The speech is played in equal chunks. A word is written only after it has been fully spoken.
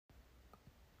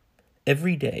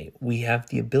Every day, we have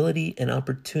the ability and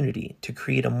opportunity to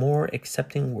create a more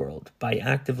accepting world by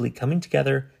actively coming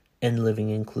together and living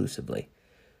inclusively.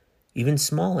 Even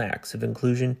small acts of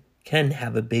inclusion can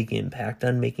have a big impact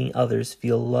on making others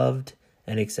feel loved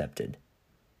and accepted.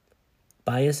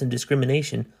 Bias and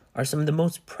discrimination are some of the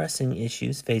most pressing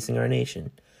issues facing our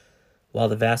nation. While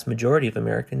the vast majority of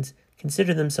Americans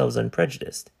consider themselves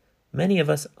unprejudiced, many of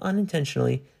us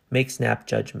unintentionally make snap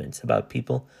judgments about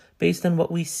people based on what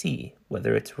we see,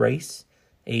 whether it's race,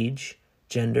 age,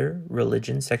 gender,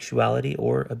 religion, sexuality,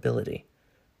 or ability.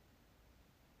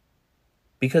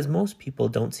 Because most people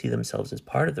don't see themselves as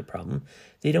part of the problem,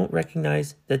 they don't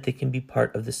recognize that they can be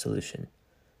part of the solution.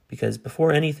 Because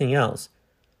before anything else,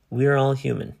 we are all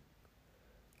human.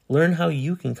 Learn how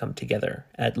you can come together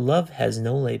at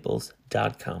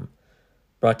lovehasnolabels.com.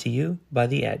 Brought to you by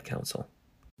the Ad Council.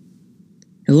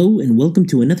 Hello and welcome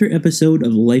to another episode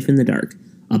of Life in the Dark,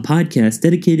 a podcast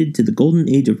dedicated to the golden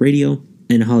age of radio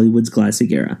and Hollywood's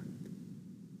classic era.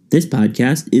 This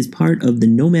podcast is part of the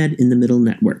Nomad in the Middle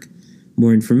network.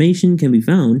 More information can be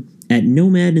found at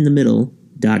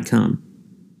nomadinthemiddle.com.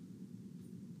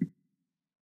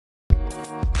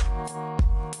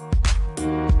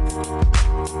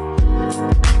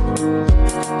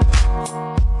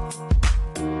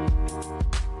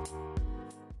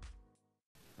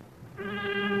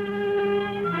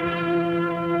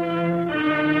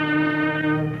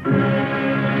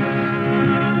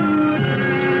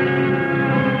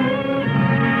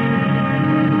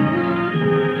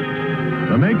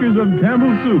 The makers of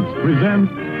Campbell Soups present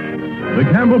The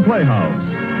Campbell Playhouse.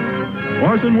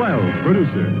 Orson Welles,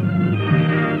 producer.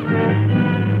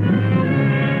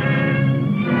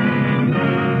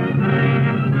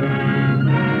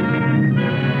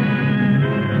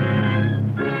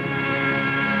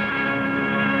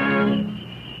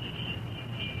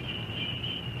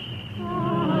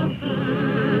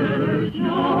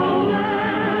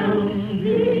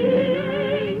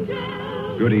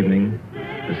 Good evening.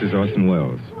 This is Orson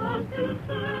Welles.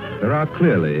 There are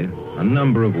clearly a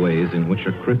number of ways in which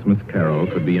a Christmas carol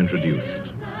could be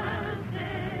introduced.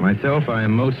 Myself, I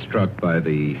am most struck by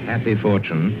the happy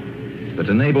fortune that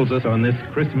enables us on this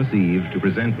Christmas Eve to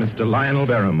present Mr. Lionel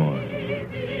Barrymore,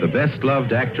 the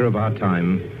best-loved actor of our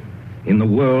time, in the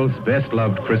world's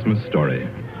best-loved Christmas story,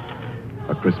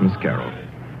 A Christmas Carol.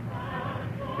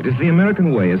 It is the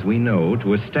American way, as we know,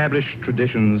 to establish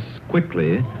traditions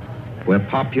quickly where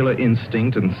popular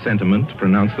instinct and sentiment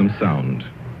pronounce them sound.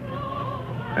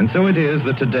 And so it is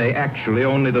that today, actually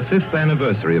only the 5th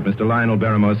anniversary of Mr. Lionel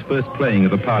Barrymore's first playing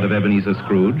of the part of Ebenezer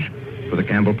Scrooge for the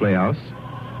Campbell Playhouse,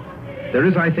 there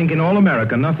is, I think, in all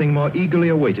America, nothing more eagerly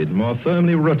awaited, more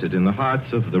firmly rooted in the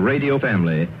hearts of the radio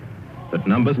family that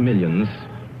numbers millions,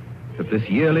 than this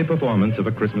yearly performance of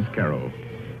A Christmas Carol.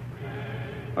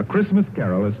 A Christmas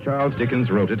Carol, as Charles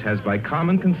Dickens wrote it, has by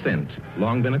common consent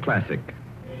long been a classic.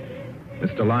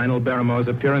 Mr. Lionel Barrymore's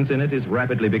appearance in it is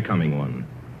rapidly becoming one.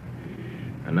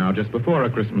 And now, just before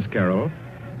A Christmas Carol,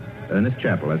 Ernest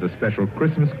Chappell has a special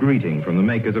Christmas greeting from the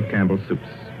makers of Campbell Soups.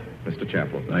 Mr.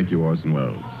 Chappell. Thank you, Orson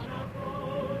Welles.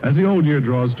 As the old year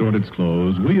draws toward its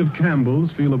close, we of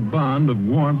Campbell's feel a bond of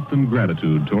warmth and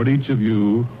gratitude toward each of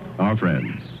you, our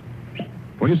friends.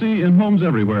 For you see, in homes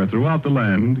everywhere throughout the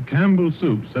land, Campbell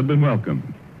Soups have been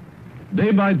welcomed.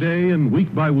 Day by day and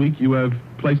week by week, you have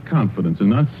placed confidence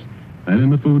in us and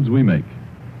in the foods we make.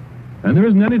 And there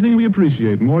isn't anything we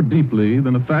appreciate more deeply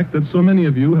than the fact that so many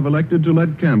of you have elected to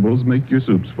let Campbell's make your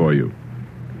soups for you.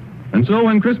 And so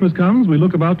when Christmas comes, we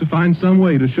look about to find some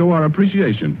way to show our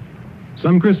appreciation,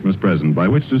 some Christmas present by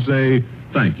which to say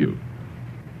thank you.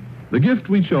 The gift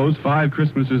we chose 5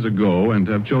 Christmases ago and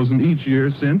have chosen each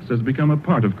year since has become a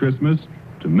part of Christmas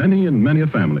to many and many a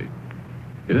family.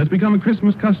 It has become a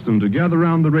Christmas custom to gather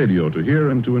around the radio to hear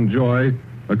and to enjoy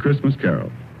A Christmas Carol.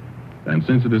 And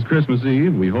since it is Christmas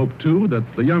Eve, we hope, too, that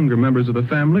the younger members of the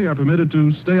family are permitted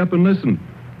to stay up and listen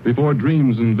before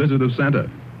dreams and visit of Santa.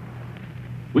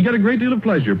 We get a great deal of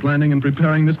pleasure planning and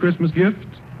preparing this Christmas gift,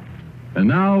 and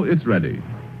now it's ready.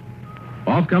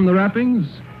 Off come the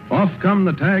wrappings, off come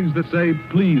the tags that say,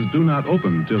 please do not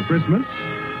open till Christmas.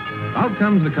 Out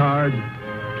comes the card,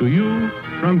 to you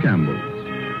from Campbell's.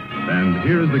 And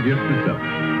here is the gift itself.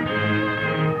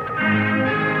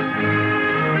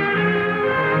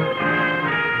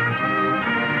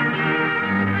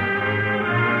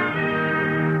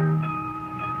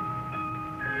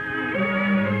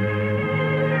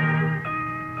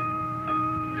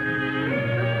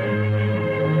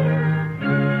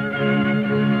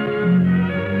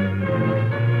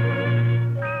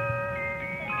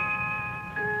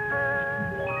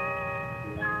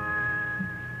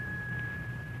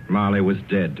 Marley was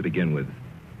dead to begin with.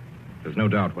 There's no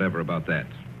doubt whatever about that.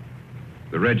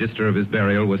 The register of his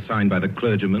burial was signed by the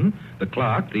clergyman, the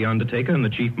clerk, the undertaker, and the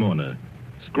chief mourner.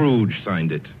 Scrooge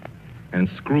signed it. And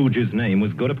Scrooge's name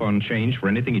was good upon change for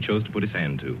anything he chose to put his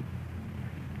hand to.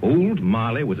 Old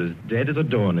Marley was as dead as a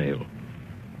doornail.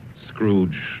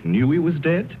 Scrooge knew he was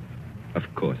dead? Of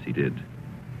course he did.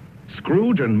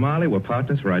 Scrooge and Marley were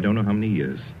partners for I don't know how many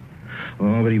years.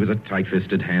 Oh, but he was a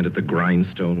tight-fisted hand at the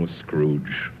grindstone, was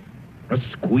Scrooge. A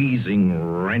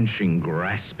squeezing, wrenching,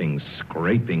 grasping,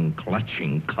 scraping,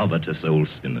 clutching, covetous old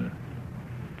sinner.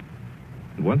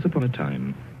 And once upon a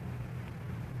time,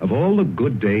 of all the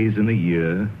good days in the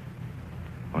year,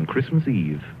 on Christmas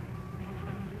Eve,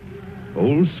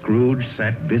 old Scrooge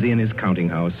sat busy in his counting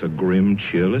house, a grim,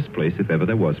 cheerless place if ever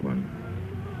there was one.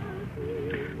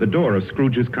 The door of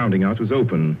Scrooge's counting house was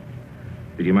open,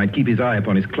 that he might keep his eye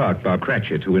upon his clerk, Bob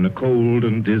Cratchit, who in a cold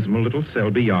and dismal little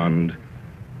cell beyond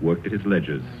worked at his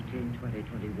ledgers. 19, 20,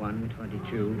 21,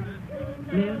 22.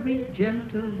 Merry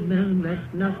gentlemen,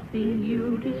 let nothing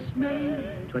you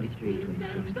dismay. 23,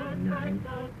 26, 29.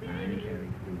 Carry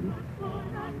 2.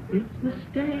 Christmas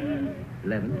Day.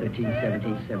 11, 13,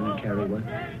 17, 7, carry 1.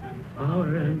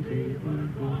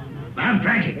 Bob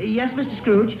Cratchit. Yes, Mr.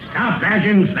 Scrooge? Stop that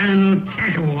infernal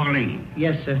caterwauling.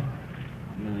 Yes, sir.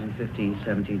 9, 15,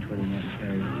 17, 29,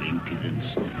 carry 1. Impudence.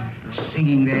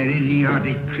 Singing their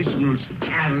idiotic Christmas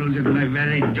carols at my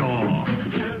very door.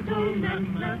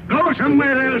 Go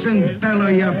somewhere else and bellow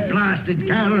your blasted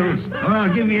carols, or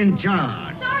I'll give you in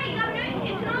charge. Sorry, Governor.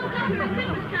 It's an old custom at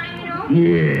Christmas time, you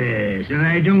know. Yes, and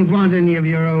I don't want any of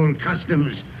your old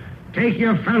customs. Take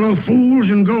your fellow fools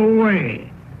and go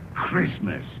away.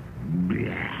 Christmas.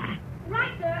 Blah.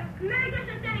 Right, sir. Merry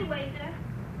Christmas anyway, sir.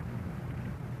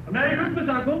 A Merry Christmas,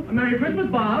 Uncle. A Merry Christmas,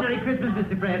 Bob. Merry Christmas,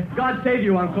 Mr. Fred. God save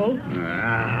you, Uncle.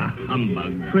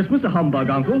 Humbug. Christmas a humbug,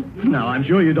 Uncle? Now, I'm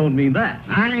sure you don't mean that.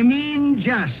 I mean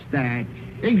just that.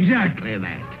 Exactly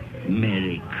that.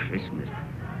 Merry Christmas.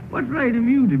 What right have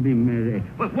you to be merry?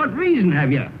 What reason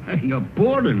have you? You're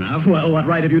poor enough. Well, what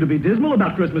right have you to be dismal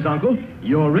about Christmas, Uncle?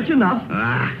 You're rich enough.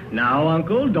 Now,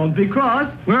 Uncle, don't be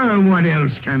cross. Well, what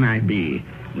else can I be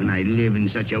when I live in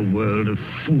such a world of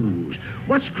fools?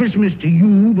 What's Christmas to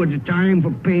you but a time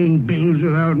for paying bills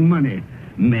without money?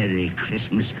 Merry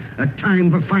Christmas. A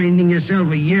time for finding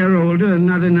yourself a year older and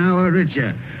not an hour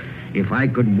richer. If I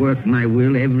could work my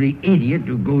will, every idiot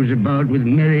who goes about with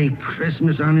Merry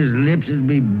Christmas on his lips would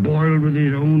be boiled with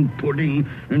his own pudding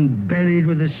and buried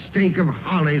with a stake of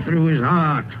holly through his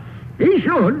heart. He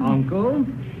should. Uncle?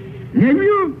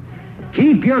 Nephew,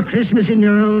 keep your Christmas in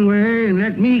your own way and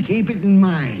let me keep it in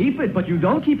mine. Keep it, but you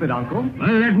don't keep it, Uncle.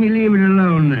 Well, let me leave it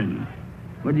alone then.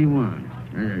 What do you want?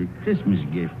 A Christmas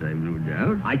gift, I've no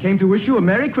doubt. I came to wish you a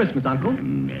Merry Christmas, Uncle.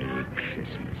 Merry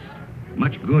Christmas.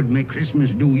 Much good may Christmas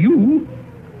do you.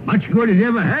 Much good it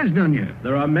ever has done you.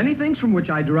 There are many things from which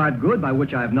I derive good by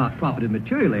which I have not profited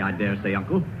materially, I dare say,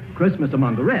 Uncle. Christmas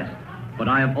among the rest. But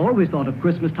I have always thought of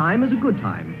Christmas time as a good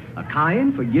time. A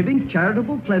kind, forgiving,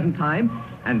 charitable, pleasant time.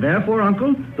 And therefore,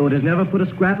 Uncle, though it has never put a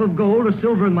scrap of gold or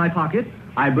silver in my pocket,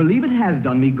 I believe it has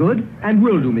done me good and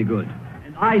will do me good.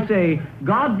 And I say,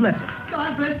 God bless it.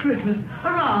 God bless Christmas.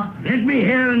 Hurrah! Let me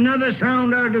hear another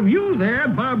sound out of you there,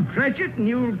 Bob Cratchit, and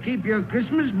you'll keep your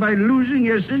Christmas by losing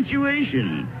your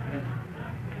situation.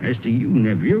 As to you,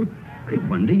 nephew, I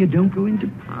wonder you don't go into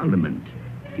Parliament.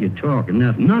 You talk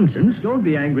enough nonsense. Don't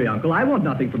be angry, Uncle. I want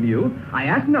nothing from you. I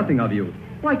ask nothing of you.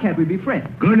 Why can't we be friends?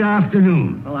 Good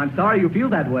afternoon. Well, I'm sorry you feel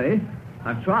that way.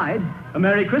 I've tried. A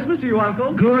Merry Christmas to you,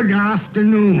 Uncle. Good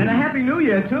afternoon. And a Happy New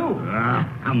Year, too.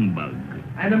 Humbug.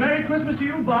 And a Merry Christmas to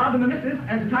you, Bob, and the missus,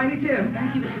 and to Tiny Tim.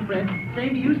 Thank you, Mr. Fred. Same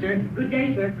to you, sir. Good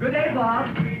day, sir. Good day,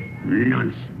 Bob.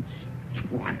 Nonsense.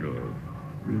 Twaddle.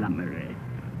 Lummery.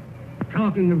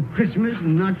 Talking of Christmas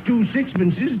and not 2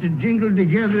 sixpences to jingle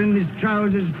together in his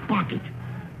trousers pocket.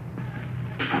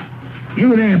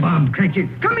 You there, Bob Cratchit.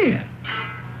 Come here.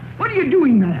 What are you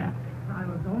doing there? I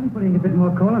was only putting a bit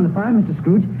more coal on the fire, Mr.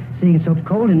 Scrooge. Seeing it's so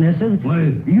cold in there, sir.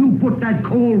 Well, you put that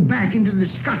coal back into the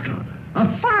scuttle.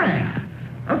 A fire.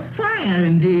 A fire,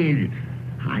 indeed.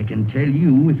 I can tell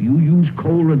you, if you use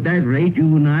coal at that rate,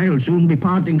 you and I will soon be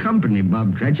parting company,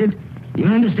 Bob Cratchit. You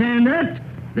understand that?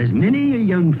 There's many a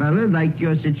young fella like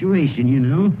your situation, you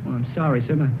know. Oh, I'm sorry,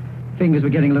 sir. My fingers were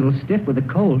getting a little stiff with the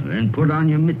cold. Then put on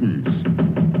your mittens.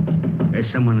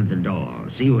 There's someone at the door.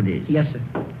 See who it is. Yes, sir.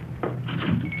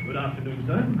 Good afternoon,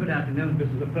 sir. Good afternoon. This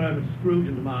is the firm of Scrooge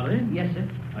and Marley. Yes, sir.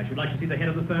 I should like to see the head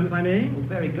of the firm, if I may. Oh,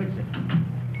 very good, sir.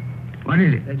 What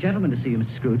is it? A gentleman to see you,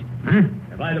 Mr. Scrooge. Huh?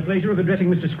 Have I the pleasure of addressing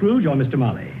Mr. Scrooge or Mr.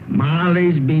 Marley?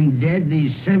 Marley's been dead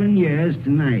these 7 years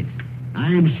tonight.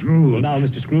 I'm Scrooge. Well, now,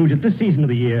 Mr. Scrooge, at this season of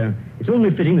the year, it's only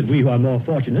fitting that we who are more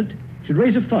fortunate should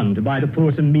raise a fund to buy the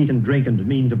poor some meat and drink and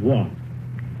means of warmth.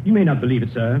 You may not believe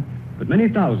it, sir, but many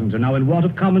thousands are now in want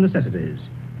of common necessities,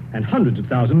 and hundreds of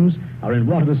thousands are in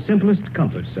want of the simplest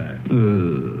comforts, sir.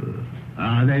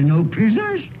 Are there no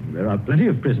prisoners? There are plenty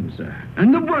of prisons, sir.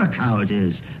 And the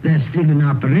workhouses? They're still in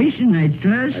operation, I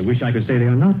trust. I wish I could say they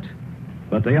are not,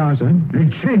 but they are, sir. The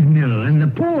treadmill and the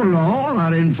poor law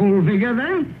are in full vigor,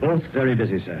 then? Both very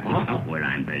busy, sir. Oh, well,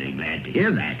 I'm very glad to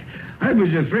hear that. I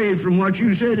was afraid from what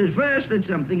you said at first that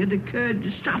something had occurred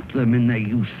to stop them in their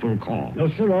useful cause. No,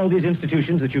 sir, all these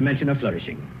institutions that you mention are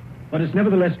flourishing. But it's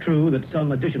nevertheless true that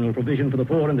some additional provision for the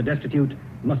poor and the destitute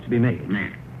must be made.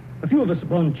 A few of us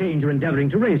upon change are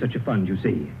endeavoring to raise such a fund, you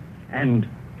see. And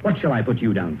what shall I put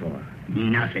you down for?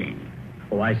 Nothing.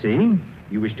 Oh, I see.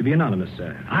 You wish to be anonymous,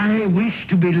 sir. I wish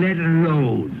to be let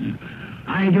alone.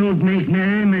 I don't make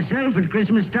merry myself at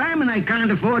Christmas time, and I can't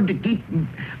afford to keep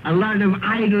a lot of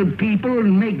idle people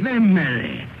and make them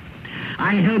merry.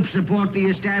 I help support the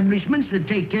establishments that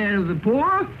take care of the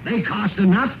poor. They cost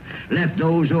enough. Let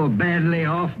those who are badly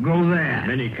off go there.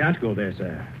 Many can't go there,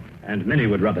 sir. And many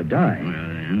would rather die. Well,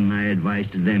 then, my advice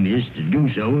to them is to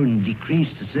do so and decrease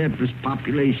the surplus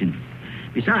population.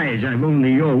 Besides, I've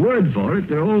only your word for it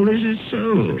that all this is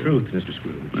so. It's the truth, Mr.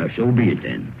 Scrooge. Well, so be it,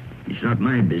 then. It's not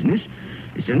my business.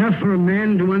 It's enough for a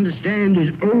man to understand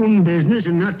his own business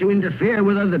and not to interfere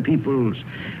with other people's.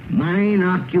 Mine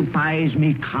occupies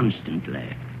me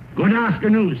constantly. Good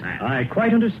afternoon, sir. I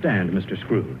quite understand, Mr.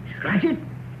 Scrooge. Cratchit,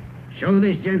 show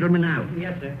this gentleman out.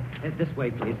 Yes, sir. This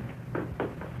way, please.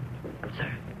 Sir,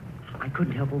 I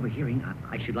couldn't help overhearing.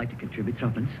 I should like to contribute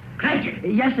threepence. Cratchit!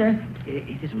 Yes, sir.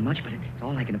 It isn't much, but it's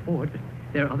all I can afford. But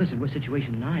there are others in worse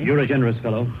situation than I. You're a generous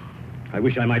fellow. I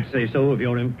wish I might say so of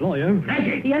your employer.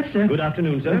 Cratchit! Yes, sir. Good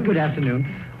afternoon, sir. Good afternoon.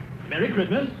 Merry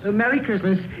Christmas. Merry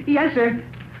Christmas. Yes, sir.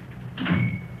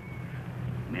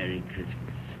 Merry Christmas.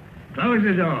 Close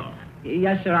the door.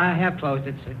 Yes, sir. I have closed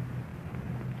it, sir.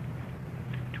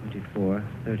 24,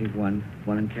 31,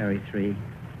 1 and carry 3.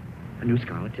 A new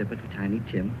scarlet tippet for Tiny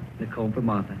Tim. And a comb for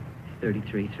Martha.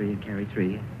 33, 3 and carry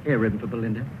 3. A hair ribbon for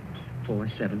Belinda. 4,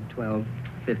 7, 12,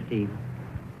 15.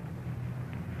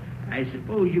 I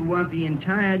suppose you want the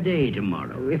entire day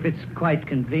tomorrow. If it's quite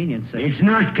convenient, sir. It's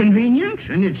not convenient,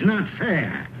 and it's not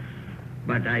fair.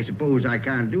 But I suppose I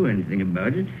can't do anything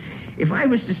about it. If I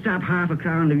was to stop half a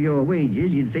crown of your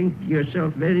wages, you'd think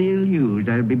yourself very ill-used,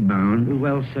 I'll be bound.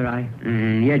 Well, sir,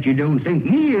 And yet you don't think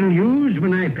me ill-used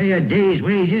when I pay a day's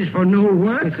wages for no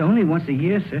work? It's only once a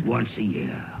year, sir. Once a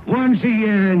year. Once a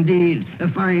year, indeed. A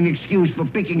fine excuse for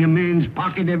picking a man's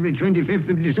pocket every 25th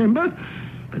of December.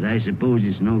 But I suppose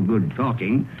it's no good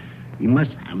talking. You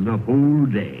must have the whole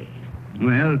day.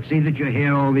 Well, see that you're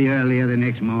here all the earlier the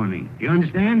next morning. You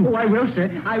understand? Oh, I will, sir.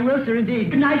 I will, sir,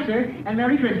 indeed. Good night, sir, and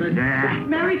Merry Christmas.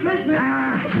 Merry Christmas.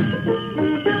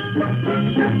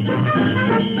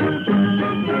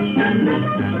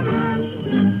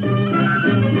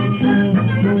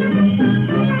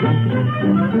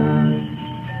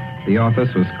 The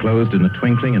office was closed in a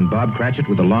twinkling, and Bob Cratchit,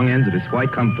 with the long ends of his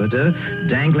white comforter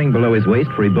dangling below his waist,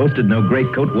 for he boasted no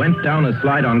greatcoat, went down a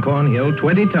slide on Cornhill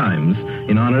 20 times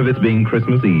in honor of its being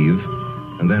Christmas Eve,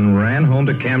 and then ran home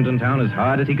to Camden Town as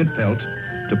hard as he could pelt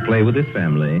to play with his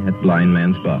family at Blind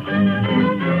Man's Buff.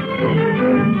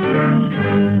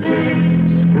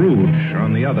 Scrooge,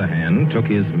 on the other hand, took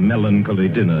his melancholy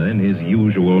dinner in his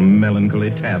usual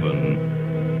melancholy tavern.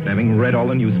 Having read all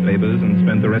the newspapers and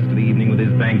spent the rest of the evening with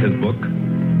his banker's book,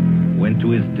 went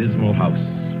to his dismal house.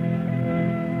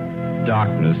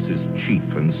 Darkness is cheap,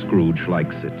 and Scrooge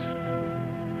likes it.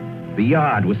 The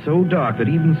yard was so dark that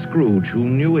even Scrooge, who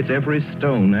knew its every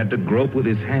stone, had to grope with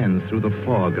his hands through the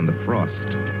fog and the frost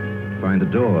to find the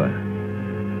door.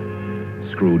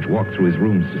 Scrooge walked through his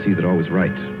rooms to see that all was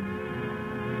right.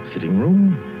 Sitting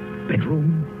room,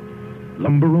 bedroom,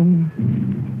 lumber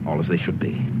room, all as they should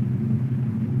be.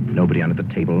 Nobody under the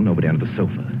table, nobody under the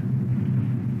sofa.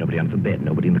 Nobody under the bed,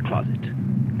 nobody in the closet.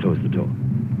 Closed the door.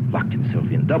 Locked himself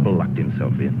in, double locked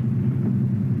himself in.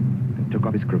 And took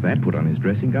off his cravat, put on his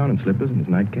dressing gown and slippers and his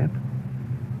nightcap.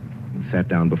 And sat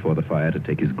down before the fire to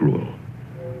take his gruel.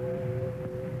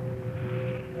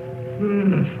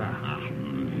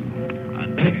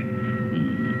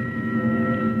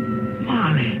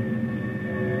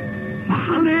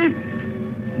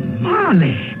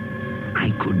 Marley! I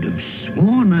could have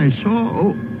sworn I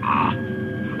saw...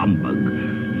 humbug.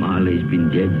 Marley's been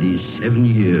dead these 7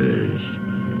 years.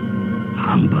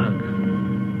 Humbug.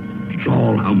 It's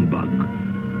all humbug.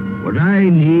 What I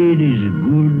need is a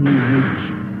good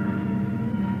night's...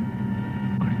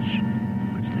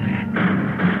 What's that?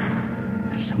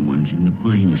 in the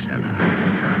wine cellar.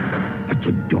 But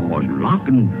the door's locked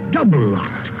and double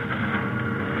locked.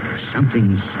 It's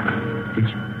coming.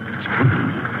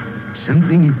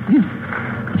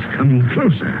 It's coming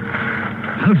closer.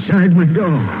 Outside my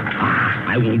door.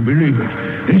 I won't believe it.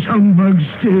 It's humbug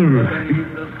still.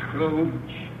 Ebenezer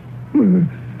Scrooge.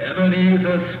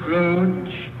 Ebenezer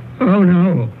Scrooge. Oh,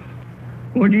 no.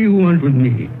 What do you want with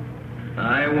me?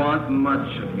 I want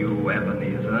much of you,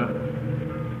 Ebenezer.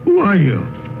 Who are you?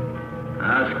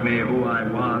 Ask me who I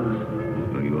was.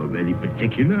 Are you very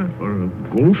particular for a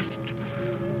ghost?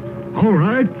 All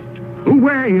right. Who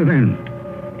were you then?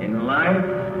 In life,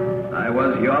 I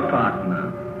was your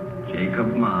partner,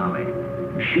 Jacob Marley.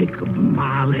 Jacob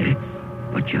Marley.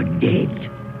 But you're dead.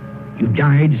 You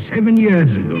died 7 years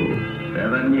ago.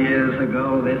 7 years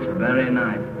ago this very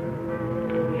night.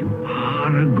 You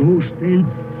are a ghost then?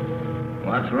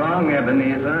 What's wrong,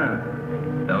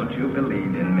 Ebenezer? Don't you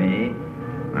believe in me?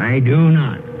 I do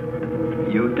not.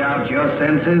 You doubt your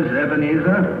senses,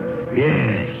 Ebenezer?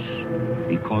 Yes,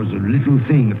 because a little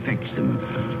thing affects them.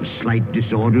 A slight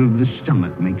disorder of the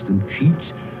stomach makes them cheats.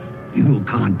 You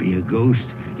can't be a ghost.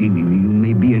 You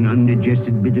may be an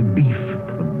undigested bit of beef,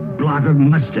 a blot of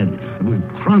mustard,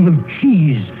 a crumb of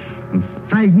cheese, a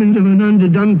fragment of an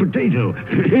underdone potato.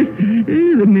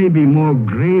 There may be more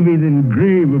gravy than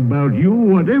grave about you,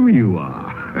 whatever you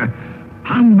are.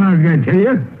 Humbug, I tell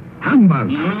you.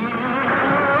 Humbug.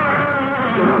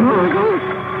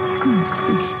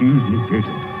 Excuse me,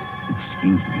 Jacob.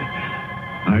 Excuse me.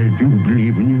 I do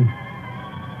believe in you.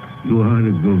 You are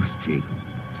a ghost, Jacob.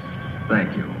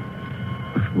 Thank you.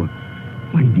 But what?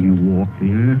 Why do you walk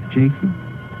the earth, Jacob?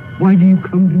 Why do you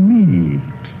come to me?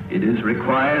 It is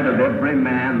required of every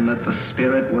man that the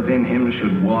spirit within him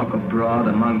should walk abroad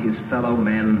among his fellow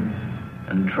men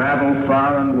and travel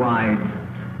far and wide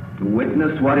to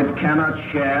witness what it cannot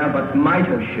share but might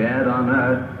have shared on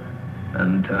earth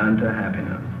and turn to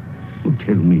happiness. Oh,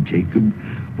 tell me, Jacob,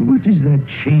 what is that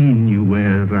chain you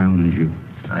wear around you?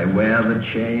 I wear the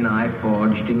chain I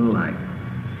forged in life.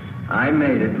 I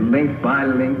made it link by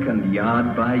link and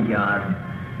yard by yard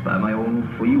by my own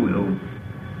free will.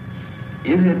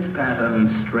 Is its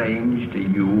pattern strange to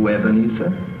you,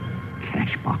 Ebenezer?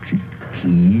 Cash boxes,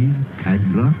 keys,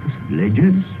 padlocks,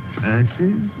 ledgers,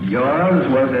 purses. Yours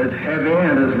was as heavy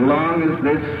and as long as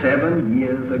this 7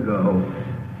 years ago.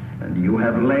 And you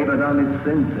have labored on it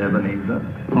since, Ebenezer.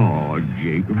 Oh,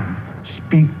 Jacob,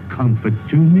 speak comfort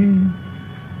to me.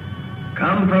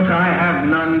 Comfort I have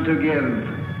none to give.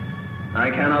 I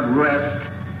cannot rest,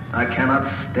 I cannot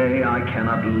stay, I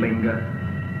cannot linger.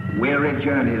 Weary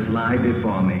journeys lie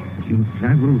before me. You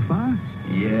travel fast?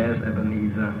 Yes,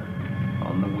 Ebenezer,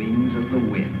 on the wings of the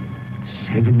wind.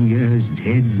 7 years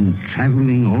dead and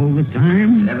traveling all the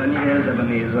time? 7 years,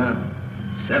 Ebenezer.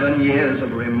 7 years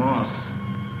of remorse.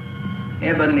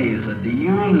 Ebenezer, do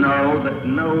you know that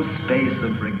no space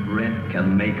of regret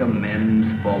can make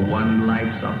amends for one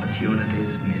life's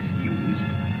opportunities misused?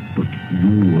 But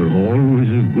you were always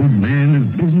a good man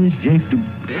of business, Jacob.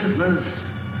 Business?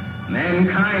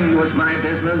 Mankind was my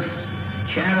business.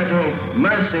 Charity,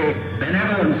 mercy,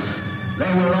 benevolence,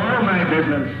 they were all my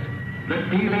business. The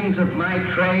dealings of my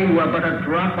trade were but a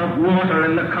drop of water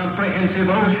in the comprehensive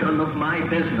ocean of my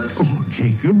business. Oh,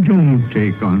 Jacob, don't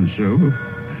take on so.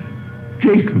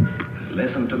 Jacob.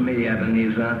 Listen to me,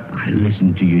 Ebenezer. I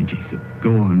listen to you, Jacob.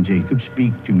 Go on, Jacob,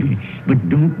 speak to me. But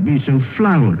don't be so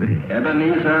flowery.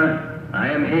 Ebenezer, I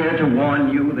am here to warn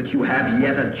you that you have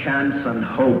yet a chance and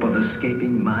hope of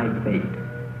escaping my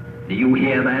fate. Do you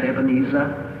hear that,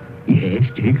 Ebenezer? Yes,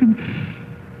 Jacob.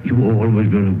 You always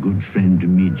were a good friend to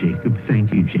me, Jacob.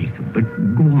 Thank you, Jacob. But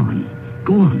go on.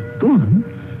 Go on. Go on.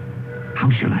 How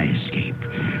shall I escape?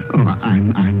 Oh,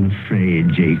 I'm afraid,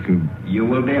 Jacob. You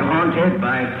will be haunted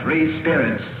by 3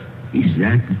 spirits. Is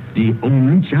that the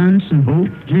only chance and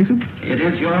hope, Jacob? It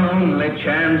is your only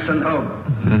chance and hope.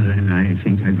 Then I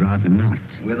think I'd rather not.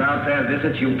 Without their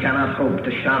visit, you cannot hope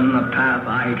to shun the path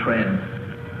I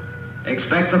tread.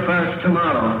 Expect the first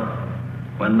tomorrow,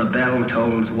 when the bell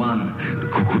tolls 1.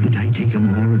 Couldn't I take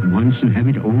them all at once and have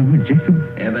it over,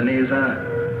 Jacob? Ebenezer,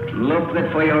 look that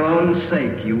for your own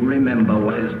sake you remember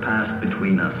what has passed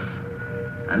between us.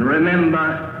 And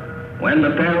remember, when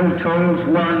the bell tolls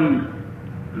 1,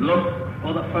 look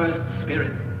for the first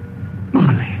spirit.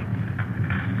 Marley.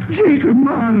 Jacob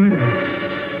Marley.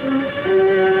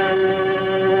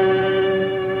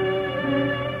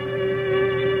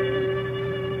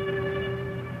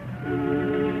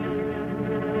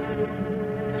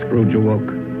 Scrooge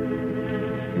awoke.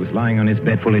 He was lying on his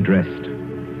bed fully dressed.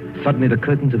 Suddenly the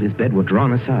curtains of his bed were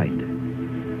drawn aside.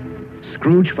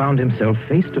 Scrooge found himself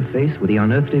face to face with the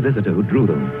unearthly visitor who drew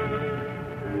them.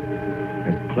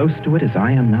 close to it as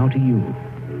I am now to you.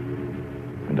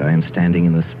 And I am standing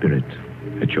in the spirit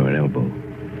at your elbow.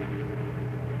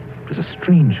 It was a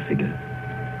strange figure,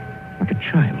 like a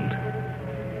child,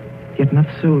 yet not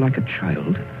so like a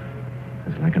child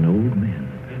as like an old man.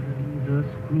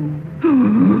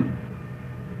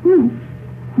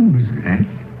 Who's that?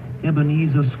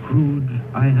 Ebenezer Scrooge,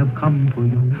 I have come for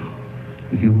you.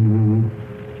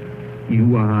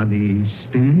 You are the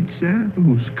spirit, sir,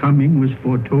 whose coming was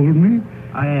foretold me?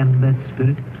 I am that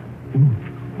spirit.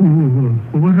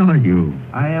 What are you?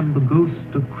 I am the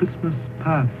ghost of Christmas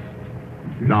past.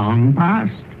 Long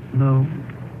past? No,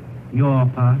 your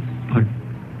past. But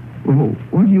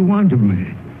what do you want of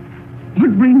me?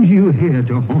 What brings you here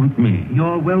to haunt me?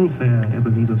 Your welfare,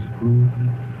 Ebenezer Scrooge.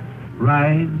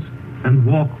 Rise and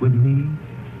walk with me.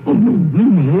 Oh,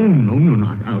 no, you're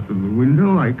not out of the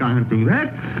window. I can't do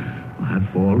that. I'll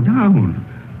fall down.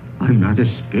 I'm not a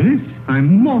spirit.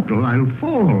 I'm mortal. I'll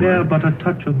fall. Bear but a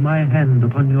touch of my hand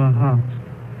upon your heart,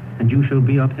 and you shall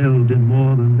be upheld in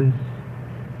more than this.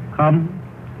 Come,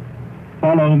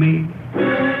 follow me.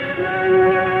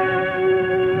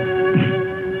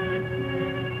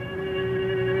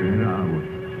 Where are we?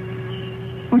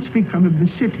 What's become of the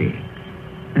city?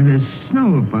 And there's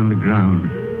snow upon the ground.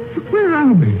 Where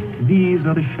are we? These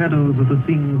are the shadows of the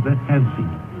things that have been.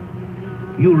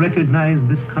 You recognize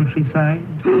this countryside?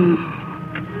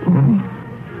 Oh,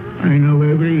 I know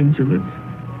every inch of it.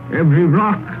 Every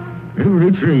rock,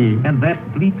 every tree. And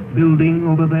that bleak building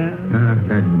over there?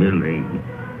 That building.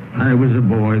 I was a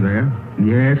boy there.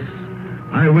 Yes,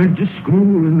 I went to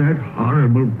school in that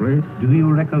horrible place. Do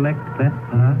you recollect that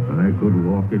path? I could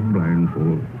walk it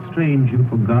blindfold. Strange you've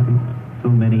forgotten so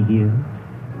many years.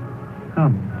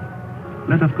 Come,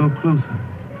 let us go closer.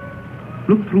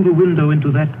 Look through the window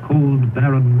into that cold,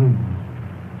 barren room.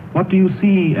 What do you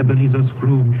see, Ebenezer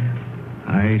Scrooge?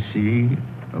 I see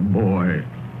a boy.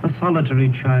 A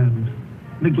solitary child,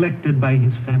 neglected by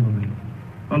his family,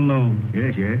 alone.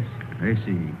 Yes, I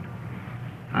see.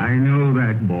 I know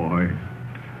that boy.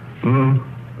 Oh,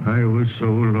 I was so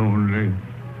lonely.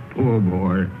 Poor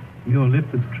boy. Your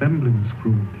lip is trembling,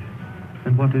 Scrooge.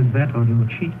 And what is that on your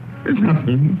cheek? It's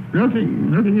nothing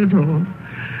at all.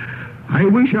 I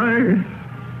wish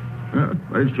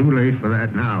it's too late for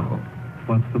that now.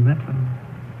 What's the matter?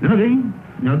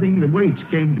 Nothing. The waits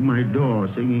came to my door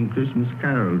singing Christmas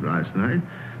carols last night.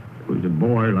 There was a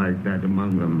boy like that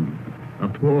among them. A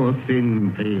poor,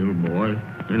 thin, pale boy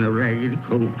in a ragged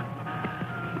coat.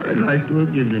 I'd like to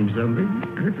have given him something,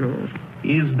 that's all.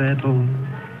 Is that all?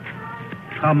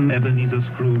 Come, Ebenezer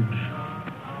Scrooge.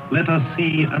 Let us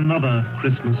see another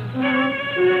Christmas.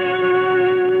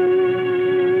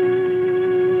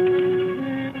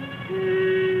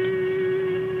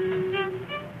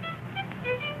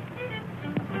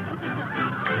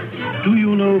 Do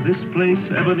you know this place,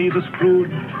 Ebenezer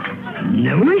Scrooge?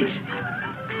 Know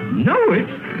it?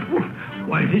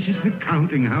 Why, this is the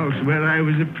counting house where I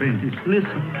was apprenticed.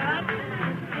 Listen.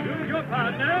 Choose your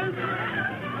partners.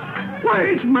 Why,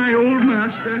 it's my old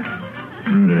master.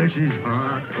 Bless his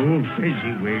heart, old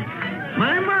Fezziwig.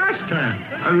 My master,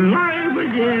 alive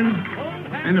again,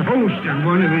 and hosting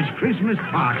one of his Christmas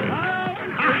parties.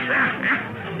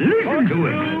 Listen to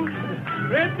him.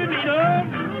 Red the needle,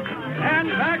 and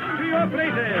back to your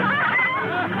places.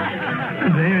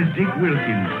 And there's Dick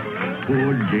Wilkins.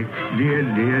 Poor Dick.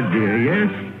 Dear,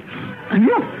 yes? And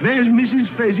look, there's Mrs.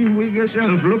 Fezziwig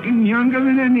herself, looking younger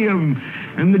than any of them.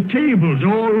 And the tables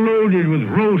all loaded with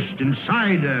roast and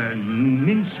cider and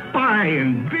mince pie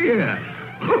and beer.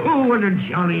 Oh, what a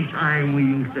jolly time we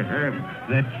used to have.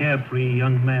 That carefree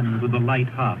young man with the light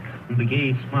heart and the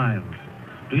gay smile.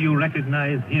 Do you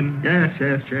recognize him? Yes.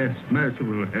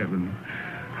 Merciful heaven.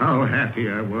 How happy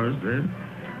I was then.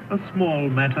 A small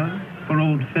matter for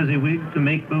old Fezziwig to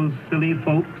make those silly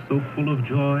folks so full of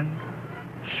joy.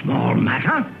 Small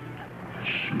matter?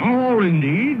 Small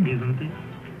indeed. Isn't it?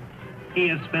 He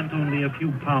has spent only a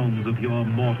few pounds of your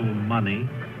mortal money.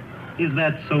 Is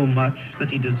that so much that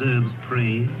he deserves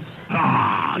praise?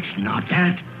 It's not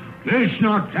that. It's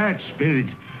not that, Spirit.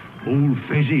 Old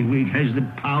Fezziwig has the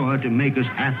power to make us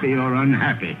happy or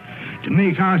unhappy, to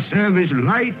make our service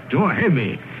light or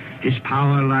heavy. His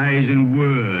power lies in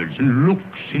words and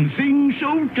looks, in things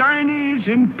so tiny it's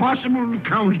impossible to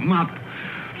count him up.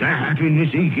 The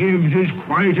happiness he gives is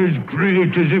quite as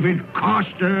great as if it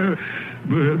cost her...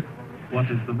 What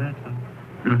is the matter?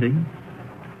 Nothing.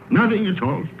 Nothing at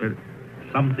all, Spirit.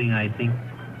 Something, I think.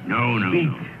 No. Speak.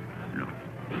 No.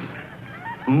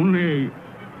 Only,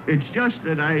 it's just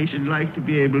that I should like to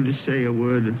be able to say a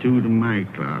word or two to my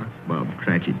clerk, Bob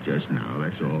Cratchit, just now,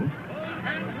 that's all.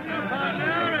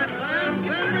 Partner, and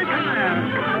then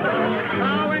retire.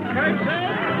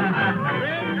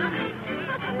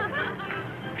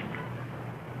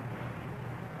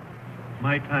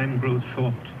 my time grows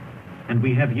short, and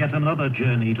we have yet another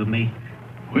journey to make.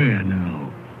 Where now?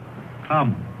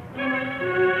 Come.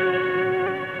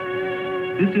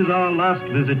 This is our last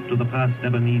visit to the past,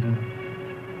 Ebenezer.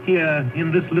 Here,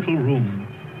 in this little room,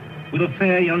 with a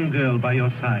fair young girl by your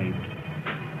side.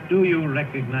 Do you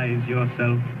recognize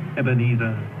yourself,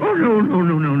 Ebenezer? Oh,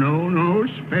 no.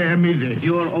 Spare me this.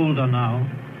 You're older now,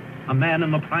 a man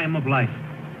in the prime of life.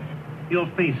 Your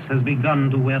face has begun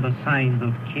to wear the signs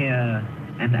of care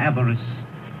and avarice.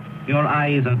 Your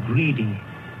eyes are greedy,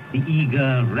 the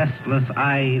eager, restless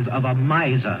eyes of a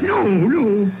miser.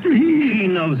 No, please. She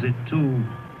knows it, too,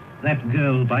 that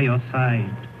girl by your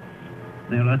side.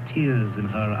 There are tears in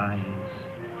her eyes.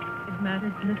 It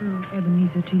matters little,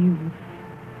 Ebenezer, to you.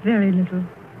 Very little.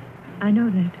 I know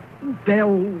that.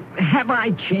 Belle, have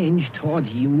I changed towards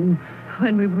you?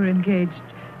 When we were engaged,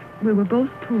 we were both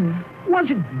poor.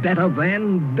 Was it better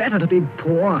then? Better to be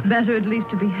poor? Better at least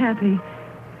to be happy.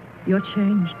 You're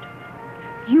changed.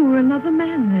 You were another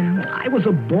man then. I was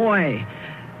a boy.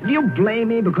 Do you blame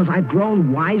me because I've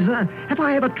grown wiser? Have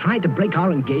I ever tried to break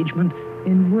our engagement?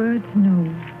 In words, no.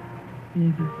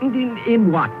 Never.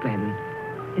 In what, then?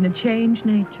 In a changed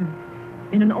nature.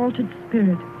 In an altered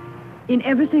spirit. In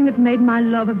everything that made my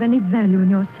love of any value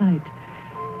in your sight.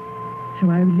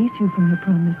 So I release you from your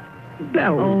promise.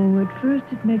 Belle. Oh, at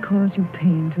first it may cause you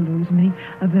pain to lose me.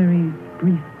 A very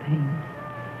brief pain.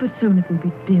 But soon it will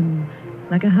be dim,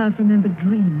 like a half-remembered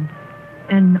dream.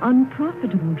 An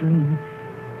unprofitable dream.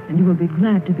 And you will be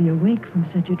glad to be awake from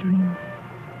such a dream.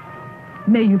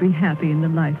 May you be happy in the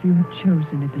life you have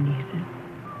chosen, Ebenezer.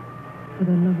 For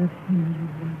the love of him you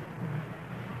once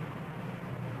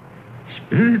were.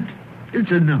 Spirit,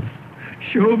 it's enough.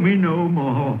 Show me no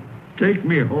more. Take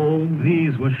me home.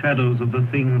 These were shadows of the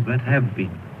things that have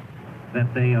been.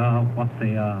 That they are what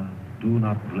they are. Do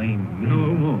not blame me.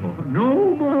 No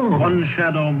more. One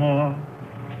shadow more.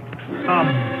 Come.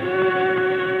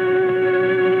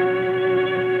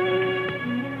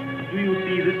 Do you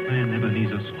see this man,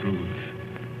 Ebenezer Scrooge?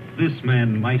 This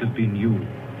man might have been you,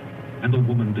 and the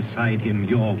woman beside him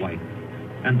your wife.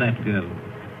 And that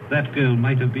girl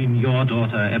might have been your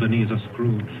daughter, Ebenezer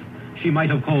Scrooge. She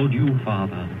might have called you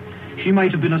father. She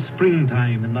might have been a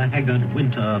springtime in the haggard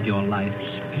winter of your life.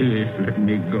 Please let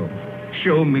me go.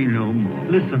 Show me no more.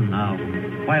 Listen now,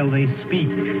 while they speak,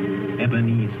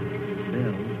 Ebenezer.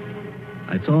 Belle,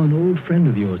 I saw an old friend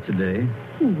of yours today.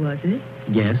 Who was it?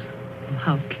 Yes.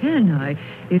 How can I?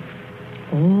 It's...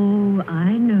 Oh,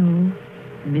 I know.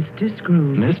 Mr.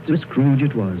 Scrooge. Mr. Scrooge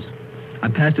it was. I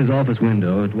passed his office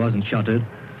window. It wasn't shuttered,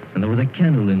 and there was a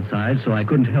candle inside, so I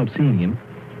couldn't help seeing him.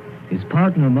 His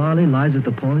partner, Marley, lies at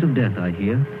the point of death, I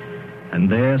hear. And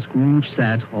there Scrooge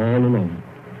sat all alone.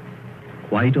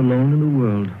 Quite alone in the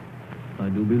world, I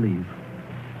do believe.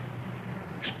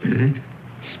 Spirit,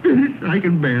 I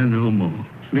can bear no more.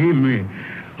 Leave me.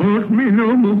 Haunt me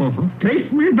no more.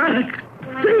 Take me back.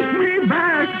 Take me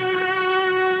back.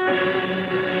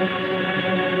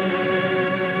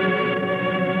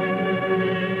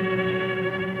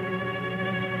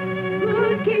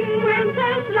 Good King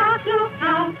Wenceslas looked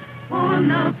out on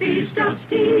the feast of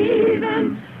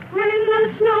Stephen, when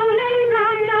the snow lay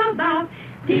round about,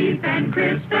 deep and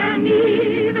crisp and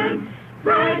even,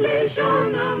 brightly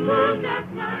shone the moon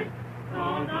that night.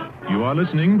 You are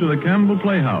listening to the Campbell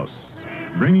Playhouse,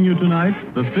 bringing you tonight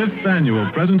the 5th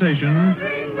annual presentation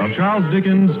of Charles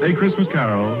Dickens' A Christmas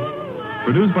Carol,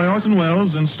 produced by Orson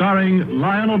Welles and starring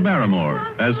Lionel Barrymore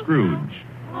as Scrooge.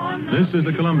 This is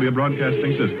the Columbia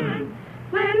Broadcasting System.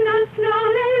 When the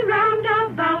snow lay round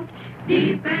about,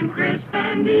 deep and crisp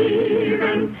and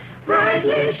even,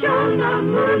 brightly shone the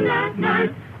moon that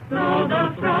night, though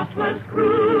the frost was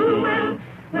cruel,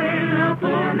 when a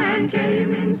poor man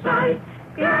came in sight,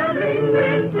 gathering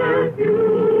winter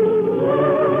fuel.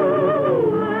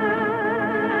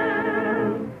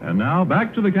 And now,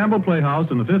 back to the Campbell Playhouse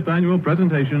in the 5th annual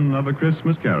presentation of A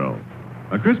Christmas Carol.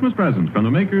 A Christmas present from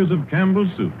the makers of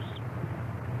Campbell's Soups.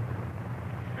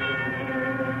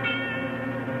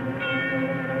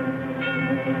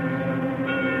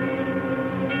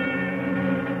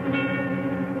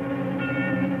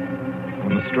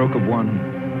 On the stroke of one,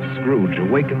 Scrooge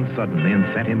awakened suddenly and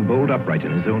sat him bolt upright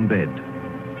in his own bed.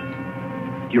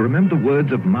 He remembered the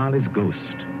words of Marley's ghost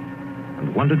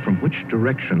and wondered from which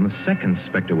direction the second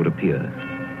specter would appear.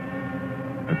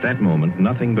 At that moment,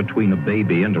 nothing between a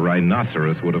baby and a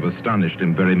rhinoceros would have astonished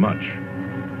him very much.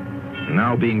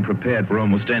 Now being prepared for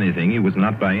almost anything, he was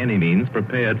not by any means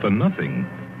prepared for nothing.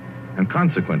 And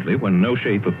consequently, when no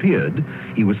shape appeared,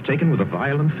 he was taken with a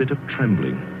violent fit of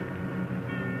trembling.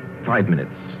 5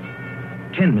 minutes,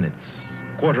 10 minutes,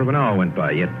 quarter of an hour went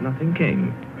by, yet nothing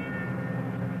came.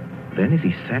 Then, as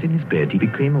he sat in his bed, he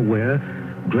became aware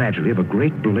gradually of a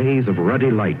great blaze of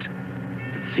ruddy light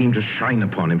that seemed to shine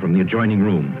upon him from the adjoining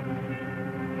room.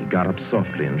 He got up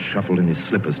softly and shuffled in his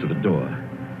slippers to the door.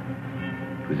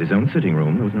 It was his own sitting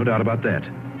room, there was no doubt about that.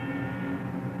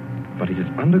 But it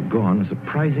had undergone a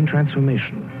surprising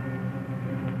transformation.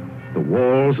 The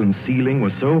walls and ceiling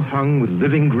were so hung with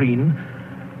living green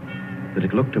that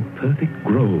it looked a perfect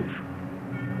grove.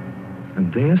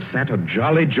 And there sat a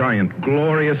jolly giant,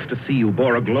 glorious to see, who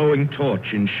bore a glowing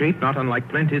torch in shape not unlike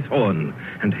Plenty's horn,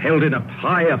 and held it up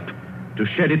high up to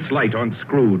shed its light on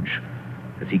Scrooge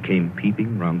as he came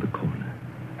peeping round the corner.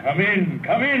 Come in,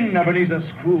 Ebenezer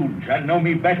Scrooge, and know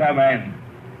me better, man.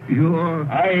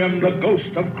 I am the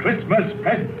ghost of Christmas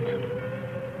present.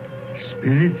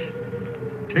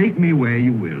 Spirit, take me where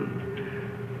you will.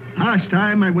 Last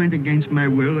time I went against my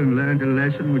will and learned a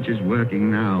lesson which is working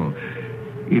now.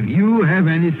 If you have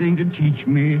anything to teach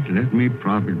me, let me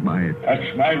profit by it.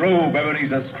 Touch my robe,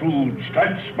 Ebenezer Scrooge.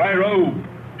 Touch my robe.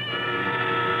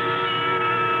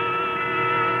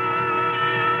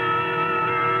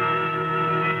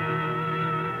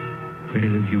 Where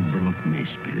have you brought me,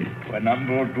 Spirit? To an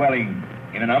humble dwelling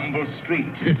in an humble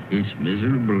street. It's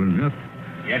miserable enough.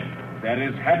 Yet there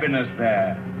is happiness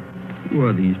there. Who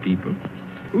are these people?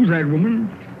 Who's that woman?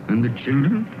 And the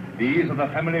children? These are the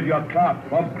family of your clerk,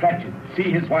 Bob Cratchit.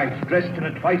 See his wife, dressed in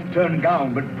a twice-turned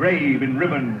gown, but brave in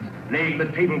ribbons, laying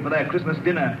the table for their Christmas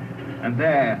dinner. And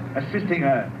there, assisting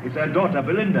her, is her daughter,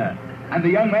 Belinda. And the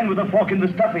young man with the fork in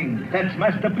the stuffing, that's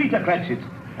Master Peter Cratchit.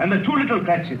 And the two little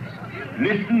Cratchits.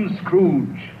 Listen,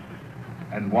 Scrooge,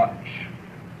 and watch.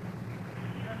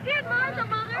 Here's Martha,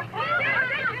 Mother.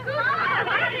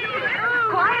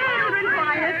 Quiet, children,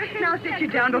 quiet. Now sit you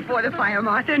down before the fire,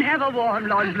 Martha, and have a warm,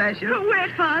 Lord bless you.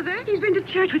 Where's Father? He's been to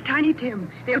church with Tiny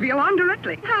Tim. They'll be along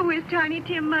directly. How is Tiny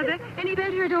Tim, Mother? Any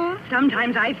better at all?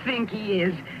 Sometimes I think he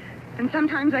is. And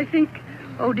sometimes I think,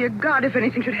 oh, dear God, if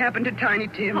anything should happen to Tiny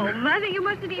Tim. Oh, Mother, you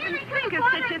mustn't even think of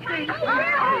such a thing.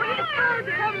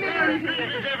 Come in.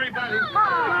 Everybody.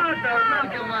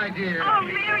 Welcome, my dear. Oh,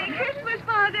 Merry Christmas,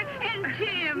 Father, and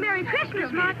Tim. Merry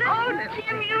Christmas, Martha. Oh,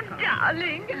 Tim, you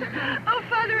darling. Oh,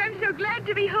 Father, I'm so glad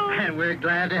to be home. And we're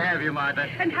glad to have you, Martha.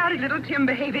 And how did little Tim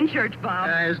behave in church, Bob?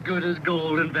 As good as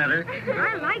gold and better.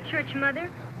 I like church, Mother.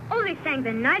 Oh, they sang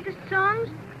the nicest songs.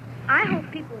 I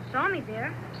hope people saw me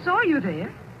there. Saw you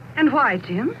there? And why,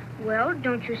 Tim? Well,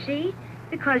 don't you see?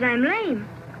 Because I'm lame.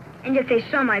 And if they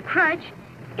saw my crutch,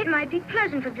 it might be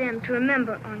pleasant for them to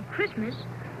remember on Christmas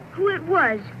who it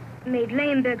was made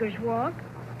lame beggars walk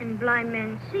and blind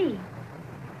men see.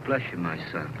 Bless you, my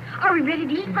son. Are we ready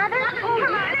to eat, Father? Oh,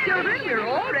 come on, children. We're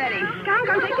all ready. Come,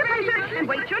 take your places and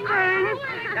wait your turn.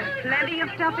 There's plenty of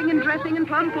stuffing and dressing and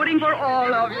plum pudding for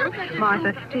all of you.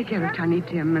 Martha, take care of Tiny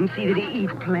Tim and see that he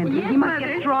eats plenty. Yes, he must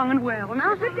Mother. get strong and well.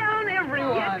 Now sit down,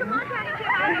 everyone. Yes, come on,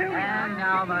 Tiny Tim. And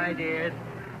now, my dears.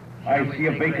 I see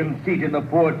a vacant seat in the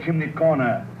poor chimney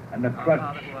corner, and the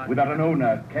crutch without an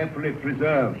owner, carefully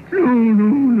preserved.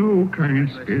 No, kind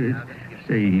spirit.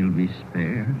 Say he'll be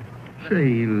spared. Say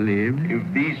he'll live.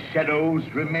 If these shadows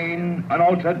remain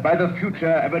unaltered by the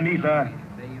future, Ebenezer,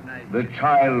 the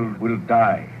child will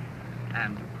die.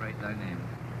 And to praise thy name.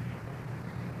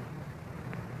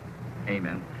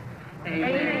 Amen.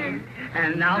 Amen.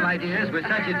 And now, my dears, with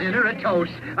such a dinner, a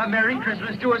toast. A Merry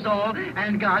Christmas to us all,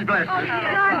 and God bless us.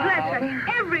 God bless us,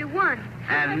 everyone.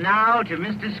 And now to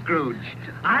Mr. Scrooge.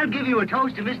 I'll give you a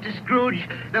toast to Mr. Scrooge,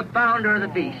 the founder of the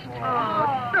feast.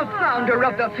 Oh, the founder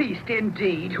of the feast,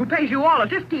 indeed, who pays you all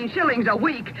 15 shillings a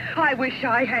week. I wish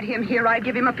I had him here. I'd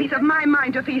give him a piece of my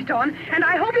mind to feast on, and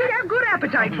I hope he'd have good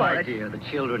appetite for My it. dear, the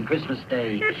children, Christmas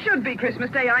Day. It should be Christmas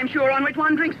Day, I'm sure, on which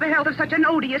one drinks the health of such an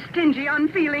odious, stingy,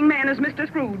 unfeeling man as Mr.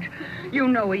 Scrooge. You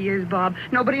know he is, Bob.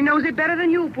 Nobody knows it better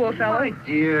than you, poor fellow. My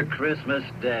dear Christmas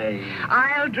Day.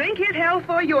 I'll drink his health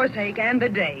for your sake and the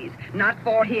day's, not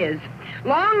for his.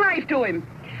 Long life to him.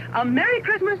 A Merry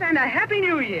Christmas and a Happy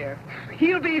New Year.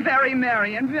 He'll be very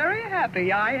merry and very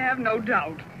happy, I have no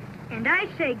doubt. And I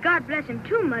say God bless him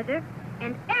too, Mother,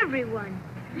 and everyone.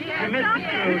 Yes, Mr.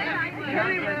 Scrooge.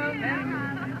 Very well.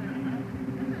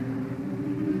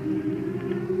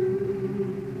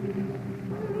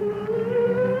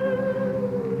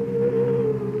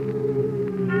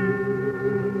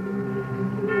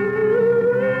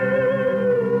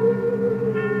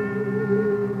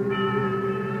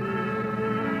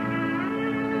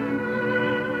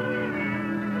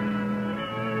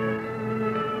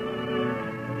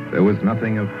 There was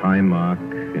nothing of high mark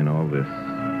in all this.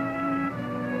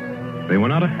 They were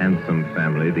not a handsome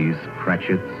family, these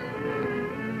Cratchits.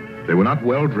 They were not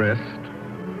well dressed.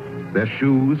 Their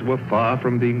shoes were far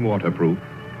from being waterproof.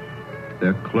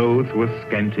 Their clothes were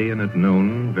scanty and had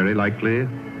known, very likely,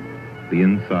 the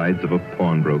insides of a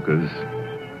pawnbroker's.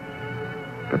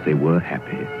 But they were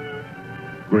happy,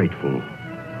 grateful,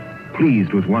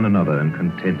 pleased with one another and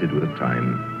contented with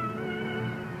time.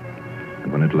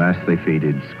 And when at last they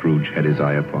faded, Scrooge had his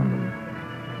eye upon them,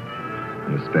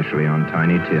 and especially on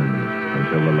Tiny Tim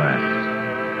until the last.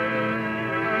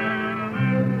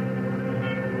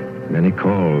 Many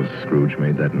calls Scrooge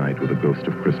made that night with a ghost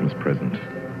of Christmas present.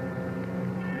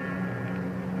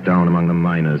 Down among the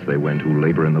miners they went who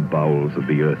labor in the bowels of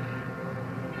the earth,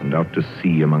 and out to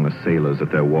sea among the sailors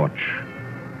at their watch,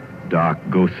 dark,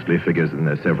 ghostly figures in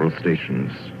their several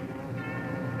stations.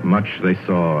 Much they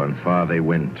saw and far they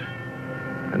went,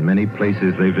 and many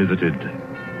places they visited,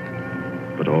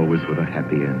 but always with a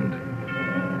happy end.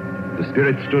 The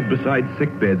spirits stood beside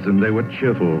sick beds, and they were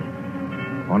cheerful.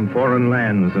 On foreign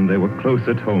lands, and they were close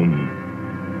at home.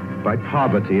 By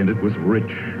poverty, and it was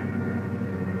rich.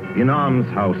 In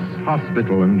almshouse,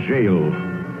 hospital, and jail,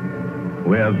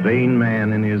 where vain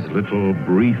man in his little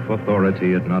brief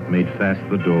authority had not made fast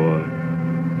the door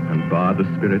and barred the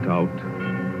spirit out,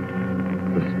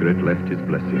 the spirit left his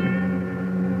blessing.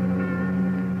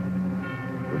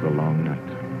 It was a long night.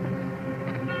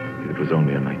 It was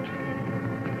only a night.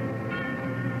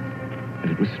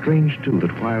 And it was strange, too,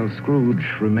 that while Scrooge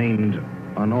remained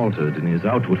unaltered in his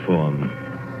outward form,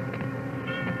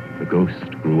 the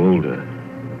ghost grew older.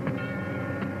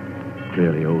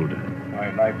 Clearly older.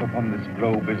 My life upon this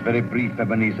globe is very brief,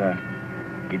 Ebenezer.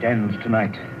 It ends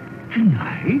tonight.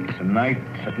 Tonight? Tonight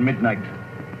at midnight.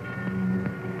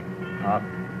 Ah,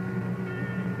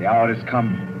 the hour has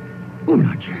come. Oh,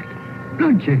 not yet.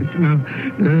 Not yet. No,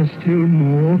 there are still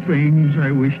more things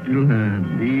I wish to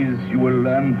learn. These you will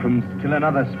learn from still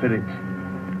another spirit.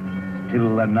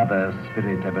 Still another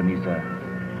spirit, Ebenezer.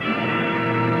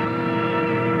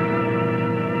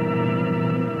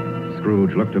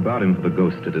 Scrooge looked about him for the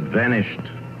ghost. It had vanished.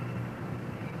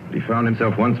 But he found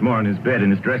himself once more in his bed, in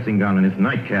his dressing gown and his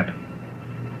nightcap.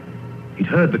 He'd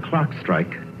heard the clock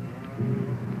strike.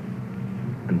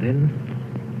 And then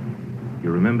he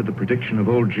remembered the prediction of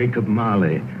old Jacob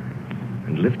Marley,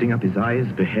 and lifting up his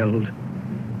eyes, beheld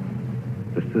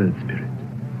the third spirit.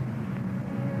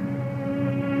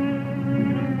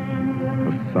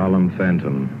 A solemn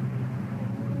phantom,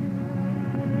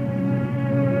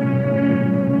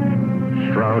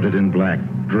 shrouded in black,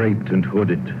 draped and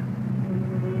hooded,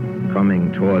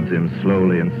 coming towards him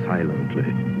slowly and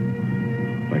silently,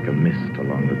 like a mist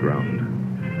along the ground.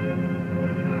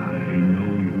 I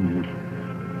know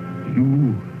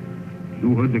you.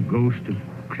 You are the ghost of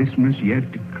Christmas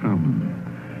yet to come.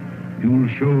 You'll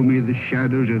show me the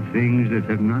shadows of things that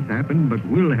have not happened, but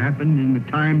will happen in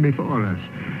the time before us.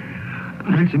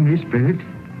 Answer me, spirit,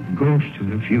 ghost of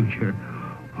the future.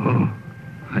 Oh,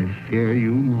 I fear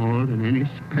you more than any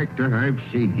specter I've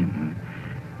seen.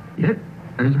 Yet,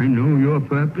 as I know your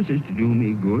purpose is to do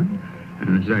me good,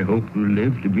 and as I hope to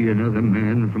live to be another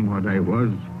man from what I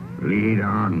was, lead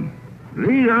on.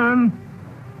 Lead on.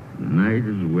 The night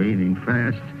is waning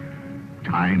fast.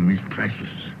 Time is precious.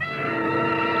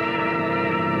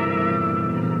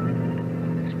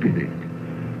 Spirit,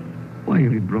 why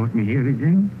have you brought me here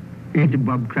again? Into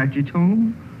Bob Cratchit's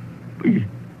home? But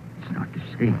it's not the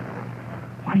same.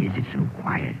 Why is it so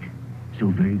quiet? So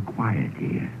very quiet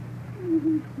here.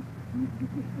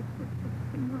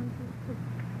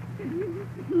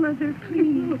 Mother,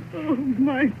 please. Oh,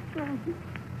 my son.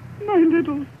 My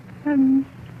little son.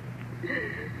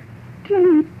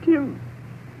 Tim.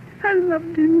 I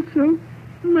loved him so.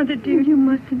 Mother, dear, you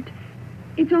mustn't.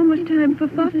 It's almost time for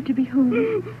Father to be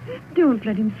home. Don't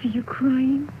let him see you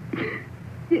crying.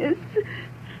 Yes,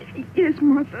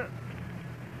 Martha.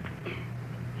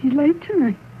 He's late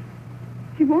tonight.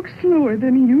 He walks slower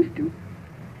than he used to.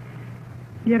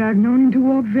 Yet I've known him to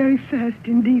walk very fast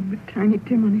indeed with Tiny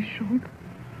Tim on his shoulder.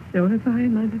 So have I,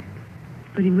 Mother.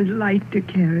 But he was light to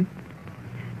carry.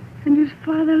 And his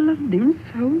father loved him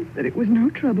so that it was no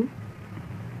trouble.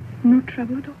 No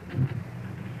trouble at all.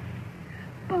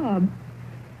 Bob.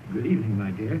 Good evening, my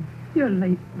dear. You're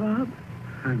late, Bob.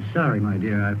 I'm sorry, my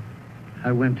dear.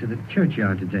 I went to the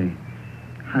churchyard today.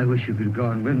 I wish you could have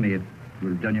gone with me. It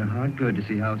would have done your heart good to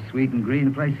see how sweet and green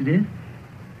a place it is.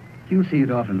 You'll see it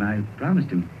often. I promised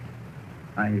him.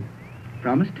 I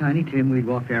promised Tiny Tim we'd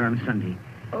walk there on Sunday.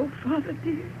 Oh, Father,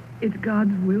 dear. It's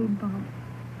God's will, Bob.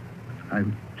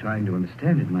 I'm trying to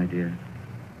understand it, my dear.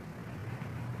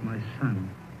 My son.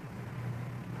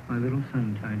 My little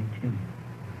son, Tiny Tim.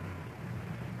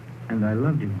 And I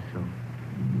loved him so.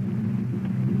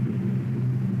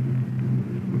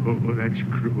 Oh, that's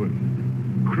cruel.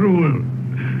 Cruel.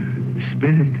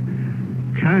 Spirit,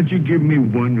 Can't you give me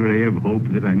one ray of hope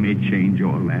that I may change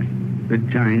all that?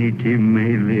 That Tiny Tim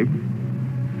may live?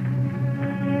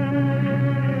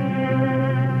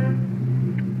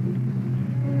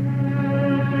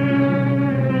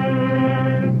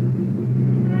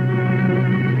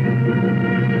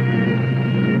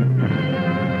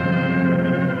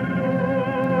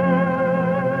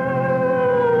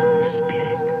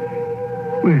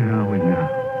 Where are we now?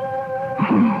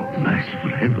 Oh,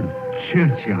 merciful heaven.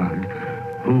 Churchyard,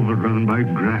 overrun by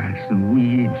grass and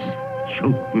weeds,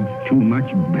 choked with too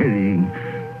much burying.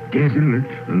 Desolate,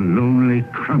 a lonely,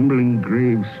 crumbling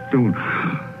gravestone.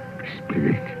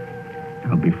 Spirit,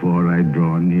 now before I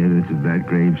draw nearer to that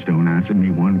gravestone, answer me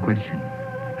one question.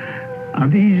 Are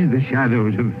these the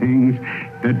shadows of things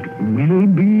that will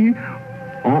be,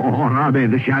 or are they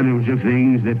the shadows of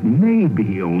things that may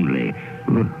be only?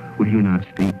 Will you not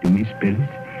speak to me, Spirit?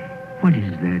 What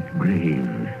is that grave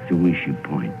to which you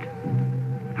point?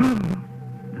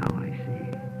 Now I see.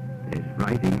 There's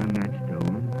writing on that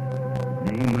stone.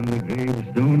 The name on the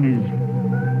gravestone is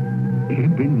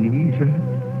Ebenezer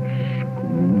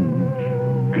Scrooge.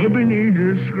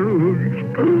 Ebenezer Scrooge.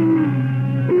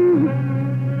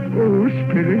 Oh,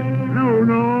 Spirit. No.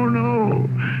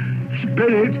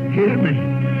 Spirit, hear me.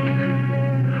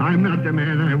 I'm not the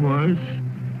man I was.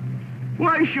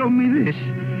 Why show me this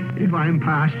if I'm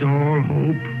past all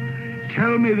hope?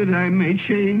 Tell me that I may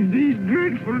change these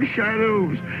dreadful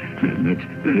shadows that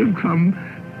have come,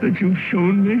 that you've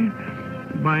shown me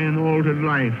by an altered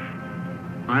life.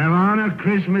 I'll honor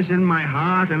Christmas in my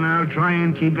heart, and I'll try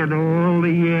and keep it all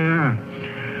the year.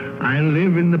 I'll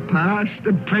live in the past,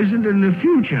 the present, and the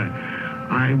future.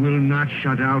 I will not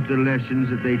shut out the lessons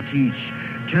that they teach.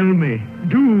 Tell me,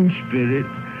 do, Spirit.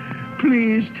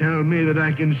 Please tell me that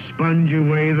I can sponge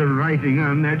away the writing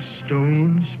on that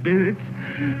stone, Spirit.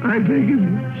 I beg of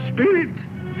you, Spirit.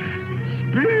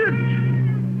 Spirit.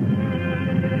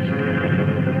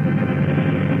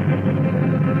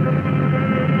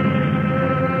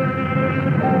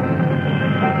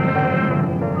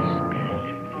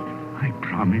 I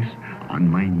promise on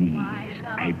my knees.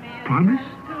 I promise.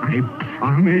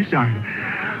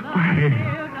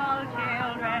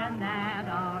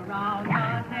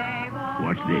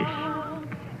 What's this?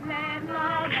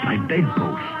 It's my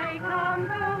bedpost.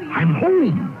 I'm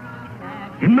home.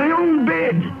 In my own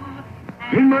bed.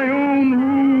 In my own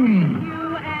room.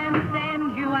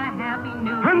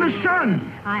 And the sun.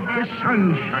 The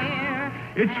sunshine.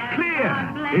 It's clear.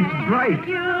 It's bright.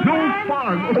 No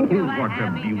fog. Oh, what a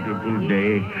beautiful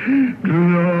day.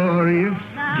 Glorious.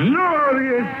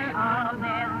 Glorious.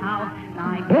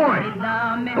 Boy.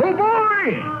 Oh, boy.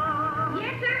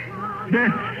 Yes, sir?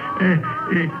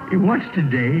 What's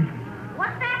today?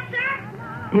 What's that,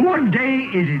 sir? What day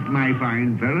is it, my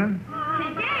fine fella?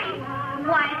 Today?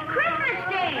 Why, it's Christmas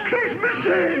Day. Christmas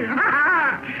Day!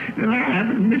 I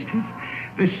haven't missed it.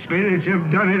 The spirits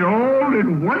have done it all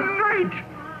in one night.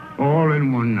 All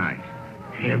in one night.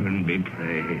 Heaven be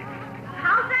praised.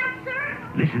 How's that, sir?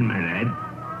 Listen, my lad.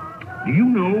 Do you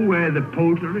know where the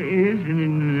poultry is in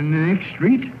the next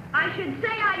street? I should say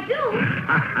I do.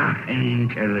 An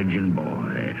intelligent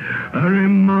boy. A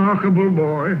remarkable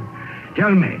boy.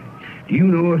 Tell me, do you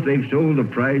know if they've sold the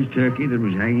prize turkey that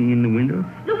was hanging in the window?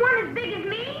 The one as big as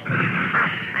me?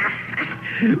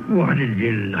 What a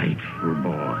delightful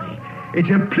boy. It's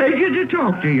a pleasure to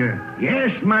talk to you.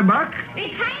 Yes, my buck?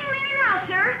 It's hanging there now,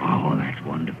 sir. Oh, that's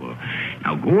wonderful.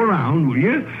 Now go around, will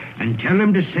you, and tell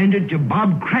them to send it to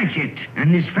Bob Cratchit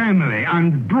and his family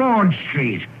on Broad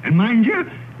Street. And mind you,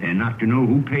 they're not to know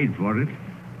who paid for it.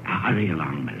 Now, hurry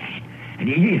along, my lad. And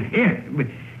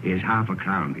here's half a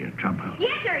crown for your trouble.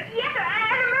 Yes, sir. And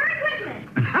a Merry Christmas.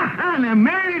 And a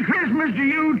Merry Christmas to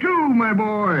you, too, my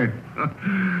boy.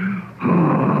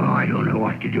 Oh, I don't know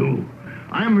what to do.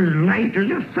 I'm as light as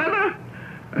a feather,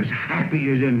 as happy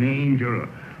as an angel.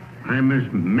 I'm as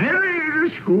merry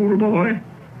as a schoolboy.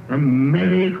 A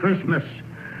Merry Christmas.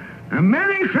 A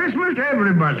Merry Christmas to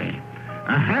everybody.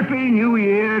 A Happy New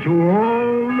Year to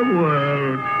all the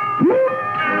world. Whoop!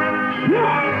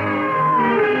 Whoop!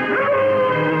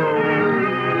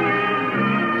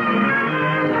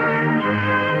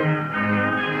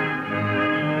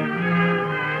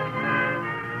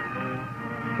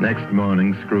 Next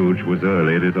morning, Scrooge was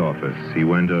early at his office. He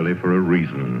went early for a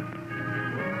reason.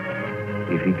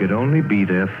 If he could only be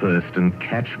there first and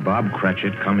catch Bob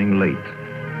Cratchit coming late.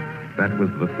 That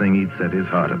was the thing he'd set his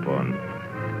heart upon.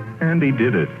 And he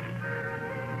did it.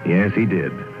 Yes, he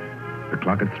did. The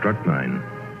clock had struck 9.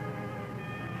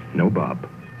 No Bob.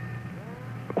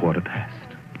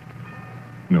 1:15.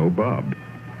 No Bob.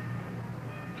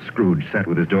 Scrooge sat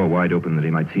with his door wide open that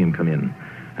he might see him come in.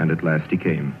 And at last he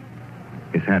came.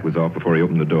 His hat was off before he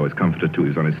opened the door. His comforter, too. He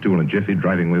was on his stool in a jiffy,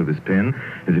 driving away with his pen,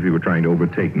 as if he were trying to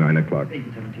overtake 9 o'clock. 8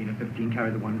 and 17 and 15,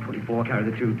 carry the 1, 24, carry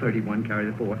the 2, 31, carry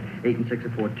the 4, 8 and 6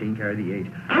 and 14, carry the 8.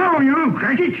 Hello, you,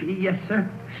 Cratchit. Yes, sir.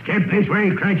 Step this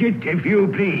way, Cratchit, if you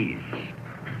please.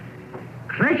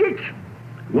 Cratchit,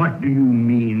 what do you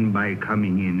mean by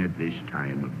coming in at this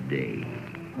time of day?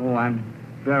 Oh, I'm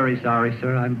very sorry,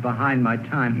 sir. I'm behind my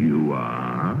time. You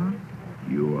are?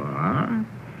 You are?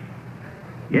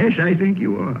 Yes, I think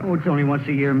you are. Oh, it's only once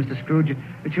a year, Mr. Scrooge.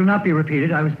 It shall not be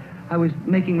repeated. I was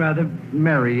making rather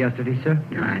merry yesterday, sir.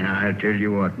 I'll tell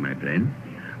you what, my friend.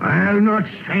 I'll not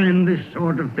stand this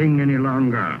sort of thing any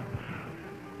longer.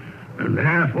 And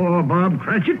therefore, Bob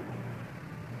Cratchit,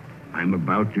 I'm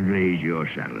about to raise your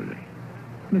salary.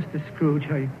 Mr. Scrooge,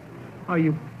 are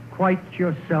you quite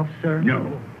yourself, sir?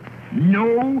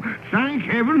 No, thank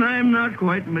heaven I'm not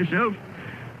quite myself.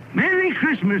 Merry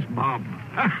Christmas, Bob.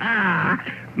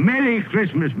 Merry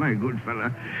Christmas, my good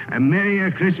fella. A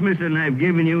merrier Christmas than I've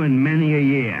given you in many a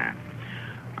year.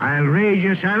 I'll raise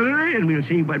your salary, and we'll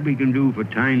see what we can do for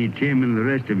Tiny Tim and the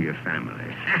rest of your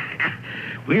family.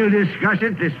 We'll discuss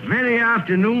it this very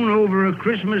afternoon over a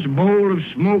Christmas bowl of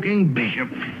smoking bishop.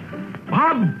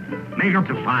 Bob, make up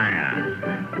the fire.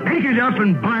 Make it up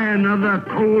and buy another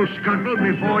coal scuttle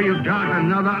before you dot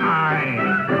another I.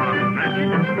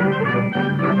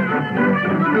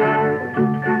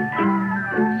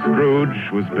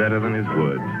 Scrooge was better than his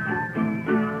word.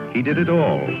 He did it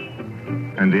all,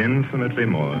 and infinitely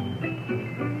more.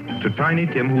 To Tiny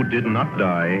Tim, who did not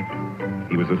die,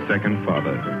 he was a second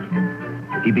father.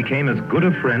 He became as good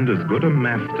a friend, as good a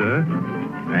master,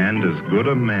 and as good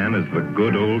a man as the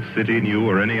good old city knew,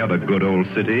 or any other good old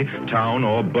city, town,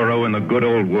 or borough in the good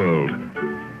old world.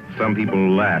 Some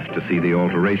people laughed to see the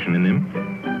alteration in him,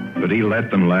 but he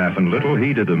let them laugh, and little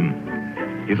heeded them.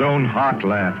 His own heart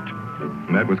laughed,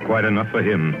 and that was quite enough for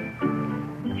him.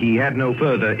 He had no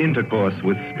further intercourse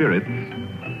with spirits,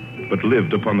 but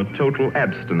lived upon the total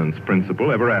abstinence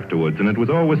principle ever afterwards, and it was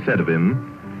always said of him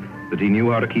that he knew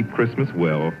how to keep Christmas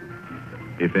well,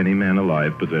 if any man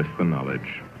alive possessed the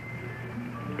knowledge.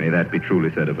 May that be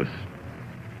truly said of us,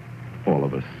 all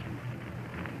of us.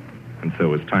 And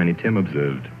so, as Tiny Tim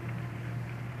observed,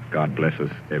 God bless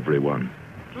us, everyone.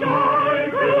 Joy to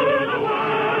the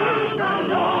world, the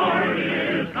Lord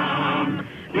is come.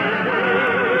 Let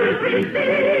earth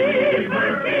receive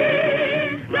her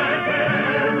King. Let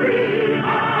every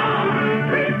heart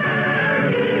prepare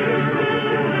his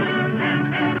room.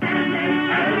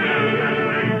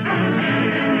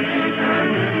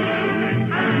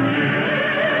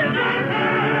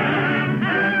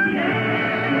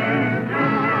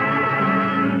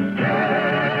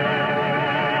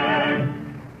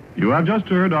 You have just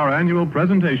heard our annual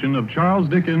presentation of Charles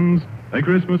Dickens' A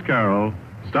Christmas Carol,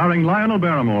 starring Lionel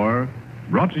Barrymore,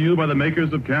 brought to you by the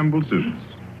makers of Campbell Soups.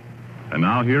 And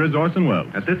now here is Orson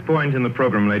Welles. At this point in the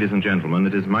program, ladies and gentlemen,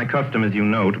 it is my custom, as you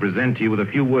know, to present to you with a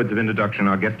few words of introduction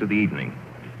our guest of the evening.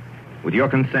 With your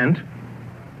consent,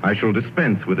 I shall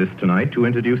dispense with this tonight to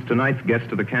introduce tonight's guest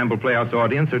to the Campbell Playhouse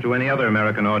audience or to any other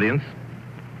American audience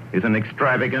is an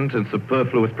extravagant and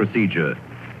superfluous procedure.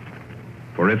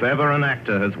 For if ever an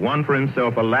actor has won for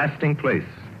himself a lasting place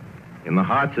in the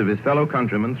hearts of his fellow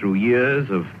countrymen through years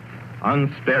of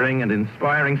unsparing and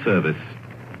inspiring service,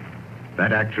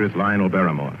 that actor is Lionel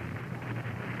Barrymore.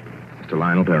 Mr.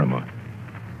 Lionel Barrymore.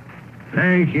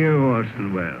 Thank you,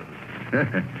 Orson Welles.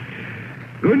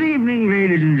 Good evening,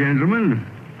 ladies and gentlemen.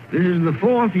 This is the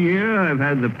 4th year I've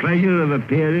had the pleasure of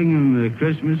appearing in the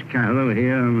Christmas Carol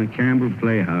here on the Campbell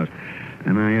Playhouse.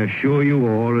 And I assure you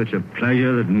all it's a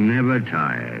pleasure that never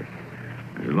tires.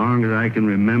 As long as I can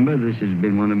remember, this has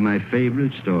been one of my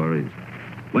favorite stories.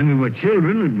 When we were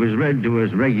children, it was read to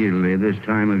us regularly this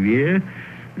time of year,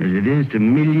 as it is to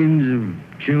millions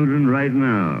of children right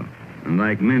now. And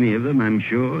like many of them, I'm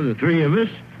sure, the three of us,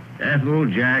 Ethel,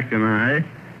 Jack, and I,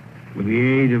 with the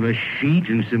aid of a sheet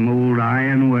and some old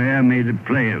ironware, made a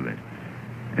play of it.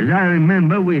 As I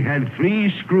remember, we had 3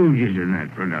 Scrooges in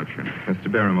that production. Mr.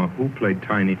 Barrymore, who played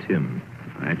Tiny Tim?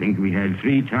 I think we had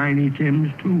 3 Tiny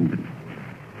Tims, too.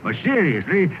 But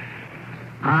seriously,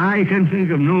 I can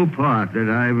think of no part that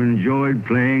I've enjoyed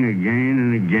playing again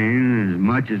and again as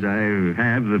much as I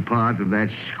have the part of that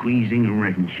squeezing,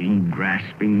 wrenching,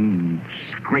 grasping,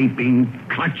 scraping,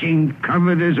 clutching,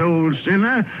 covetous old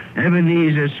sinner,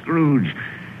 Ebenezer Scrooge.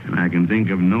 And I can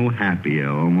think of no happier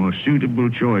or more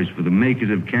suitable choice for the makers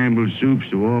of Campbell Soups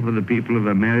to offer the people of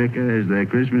America as their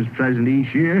Christmas present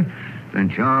each year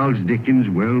than Charles Dickens'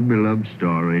 well-beloved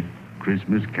story,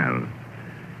 Christmas Carol.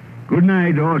 Good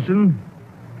night, Orson.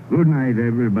 Good night,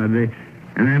 everybody.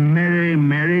 And a merry,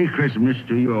 merry Christmas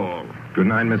to you all. Good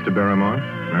night, Mr. Barrymore.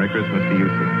 Merry Christmas to you,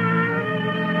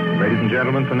 sir. Ladies and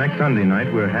gentlemen, for next Sunday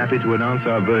night, we're happy to announce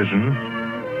our version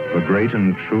of a great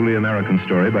and truly American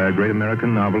story by a great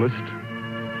American novelist,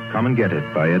 Come and Get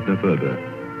It, by Edna Ferber.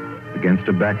 Against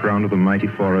a background of the mighty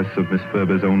forests of Miss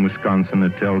Ferber's own Wisconsin,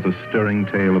 it tells a stirring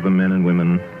tale of the men and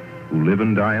women who live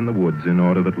and die in the woods in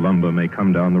order that lumber may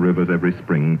come down the rivers every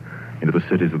spring into the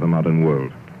cities of the modern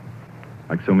world.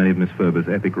 Like so many of Miss Ferber's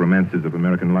epic romances of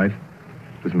American life,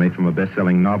 it was made from a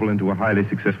best-selling novel into a highly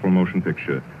successful motion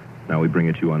picture. Now we bring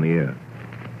it to you on the air.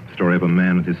 The story of a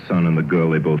man and his son and the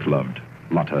girl they both loved,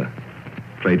 Lotta,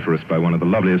 played for us by one of the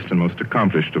loveliest and most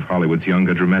accomplished of Hollywood's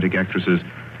younger dramatic actresses,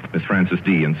 Miss Frances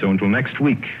D. And so until next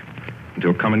week,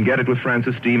 until Come and Get It with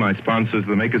Frances D., my sponsors,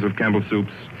 the makers of Campbell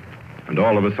Soups, and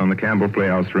all of us on the Campbell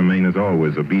Playhouse remain, as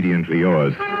always, obediently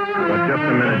yours. But just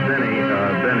a minute,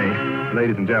 Benny,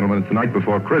 ladies and gentlemen, it's the night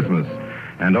before Christmas,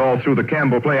 and all through the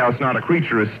Campbell Playhouse not a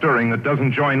creature is stirring that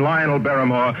doesn't join Lionel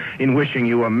Barrymore in wishing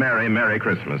you a merry, merry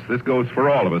Christmas. This goes for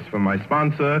all of us, from my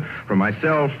sponsor, from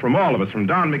myself, from all of us, from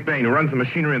Don McBain, who runs the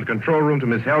machinery in the control room, to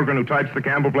Miss Helgren, who types the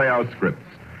Campbell Playhouse scripts.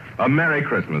 A Merry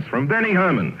Christmas from Benny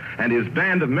Herman and his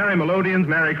band of Merry Melodians,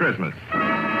 Merry Christmas.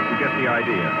 You get the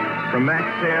idea. From Max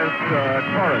Sayre's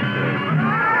choruses.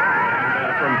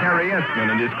 From Harry Esman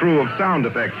and his crew of sound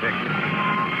effects technicians.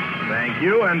 Thank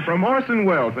you. And from Orson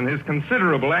Welles and his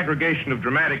considerable aggregation of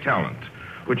dramatic talent,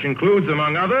 which includes,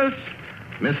 among others,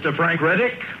 Mr. Frank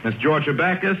Reddick, Miss Georgia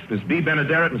Backus, Miss B.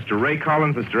 Benaderet, Mr. Ray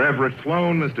Collins, Mr. Everett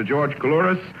Sloan, Mr. George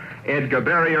Coulouris, Edgar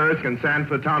Barry, Erskine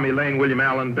Sanford, Tommy Lane, William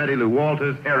Allen, Betty Lou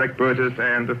Walters, Eric Burtis,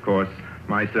 and, of course,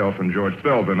 myself and George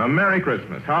Spelvin. A Merry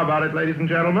Christmas. How about it, ladies and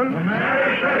gentlemen? A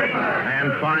Merry Christmas.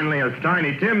 And finally, as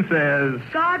Tiny Tim says,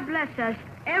 God bless us,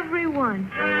 everyone.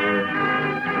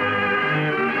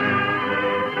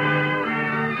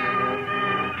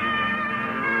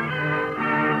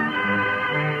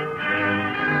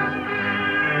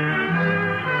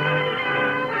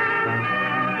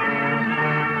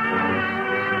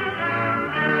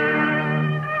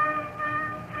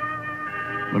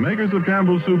 The makers of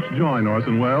Campbell Soups join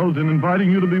Orson Welles in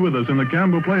inviting you to be with us in the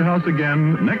Campbell Playhouse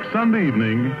again next Sunday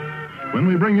evening when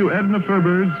we bring you Edna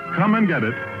Ferber's Come and Get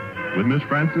It with Miss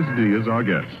Frances D. as our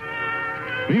guest.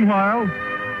 Meanwhile,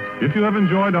 if you have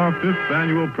enjoyed our 5th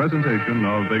annual presentation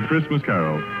of A Christmas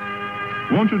Carol,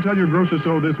 won't you tell your grocer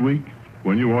so this week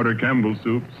when you order Campbell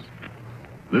Soups?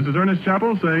 This is Ernest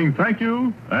Chappell saying thank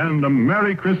you and a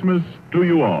Merry Christmas to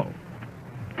you all.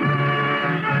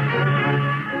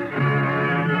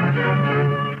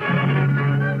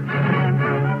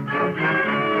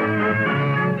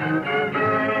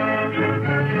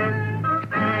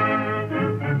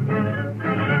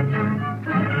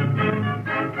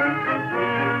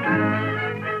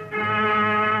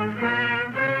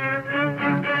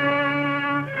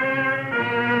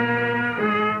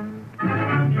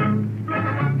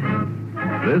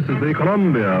 This is the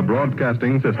Columbia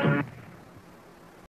Broadcasting System.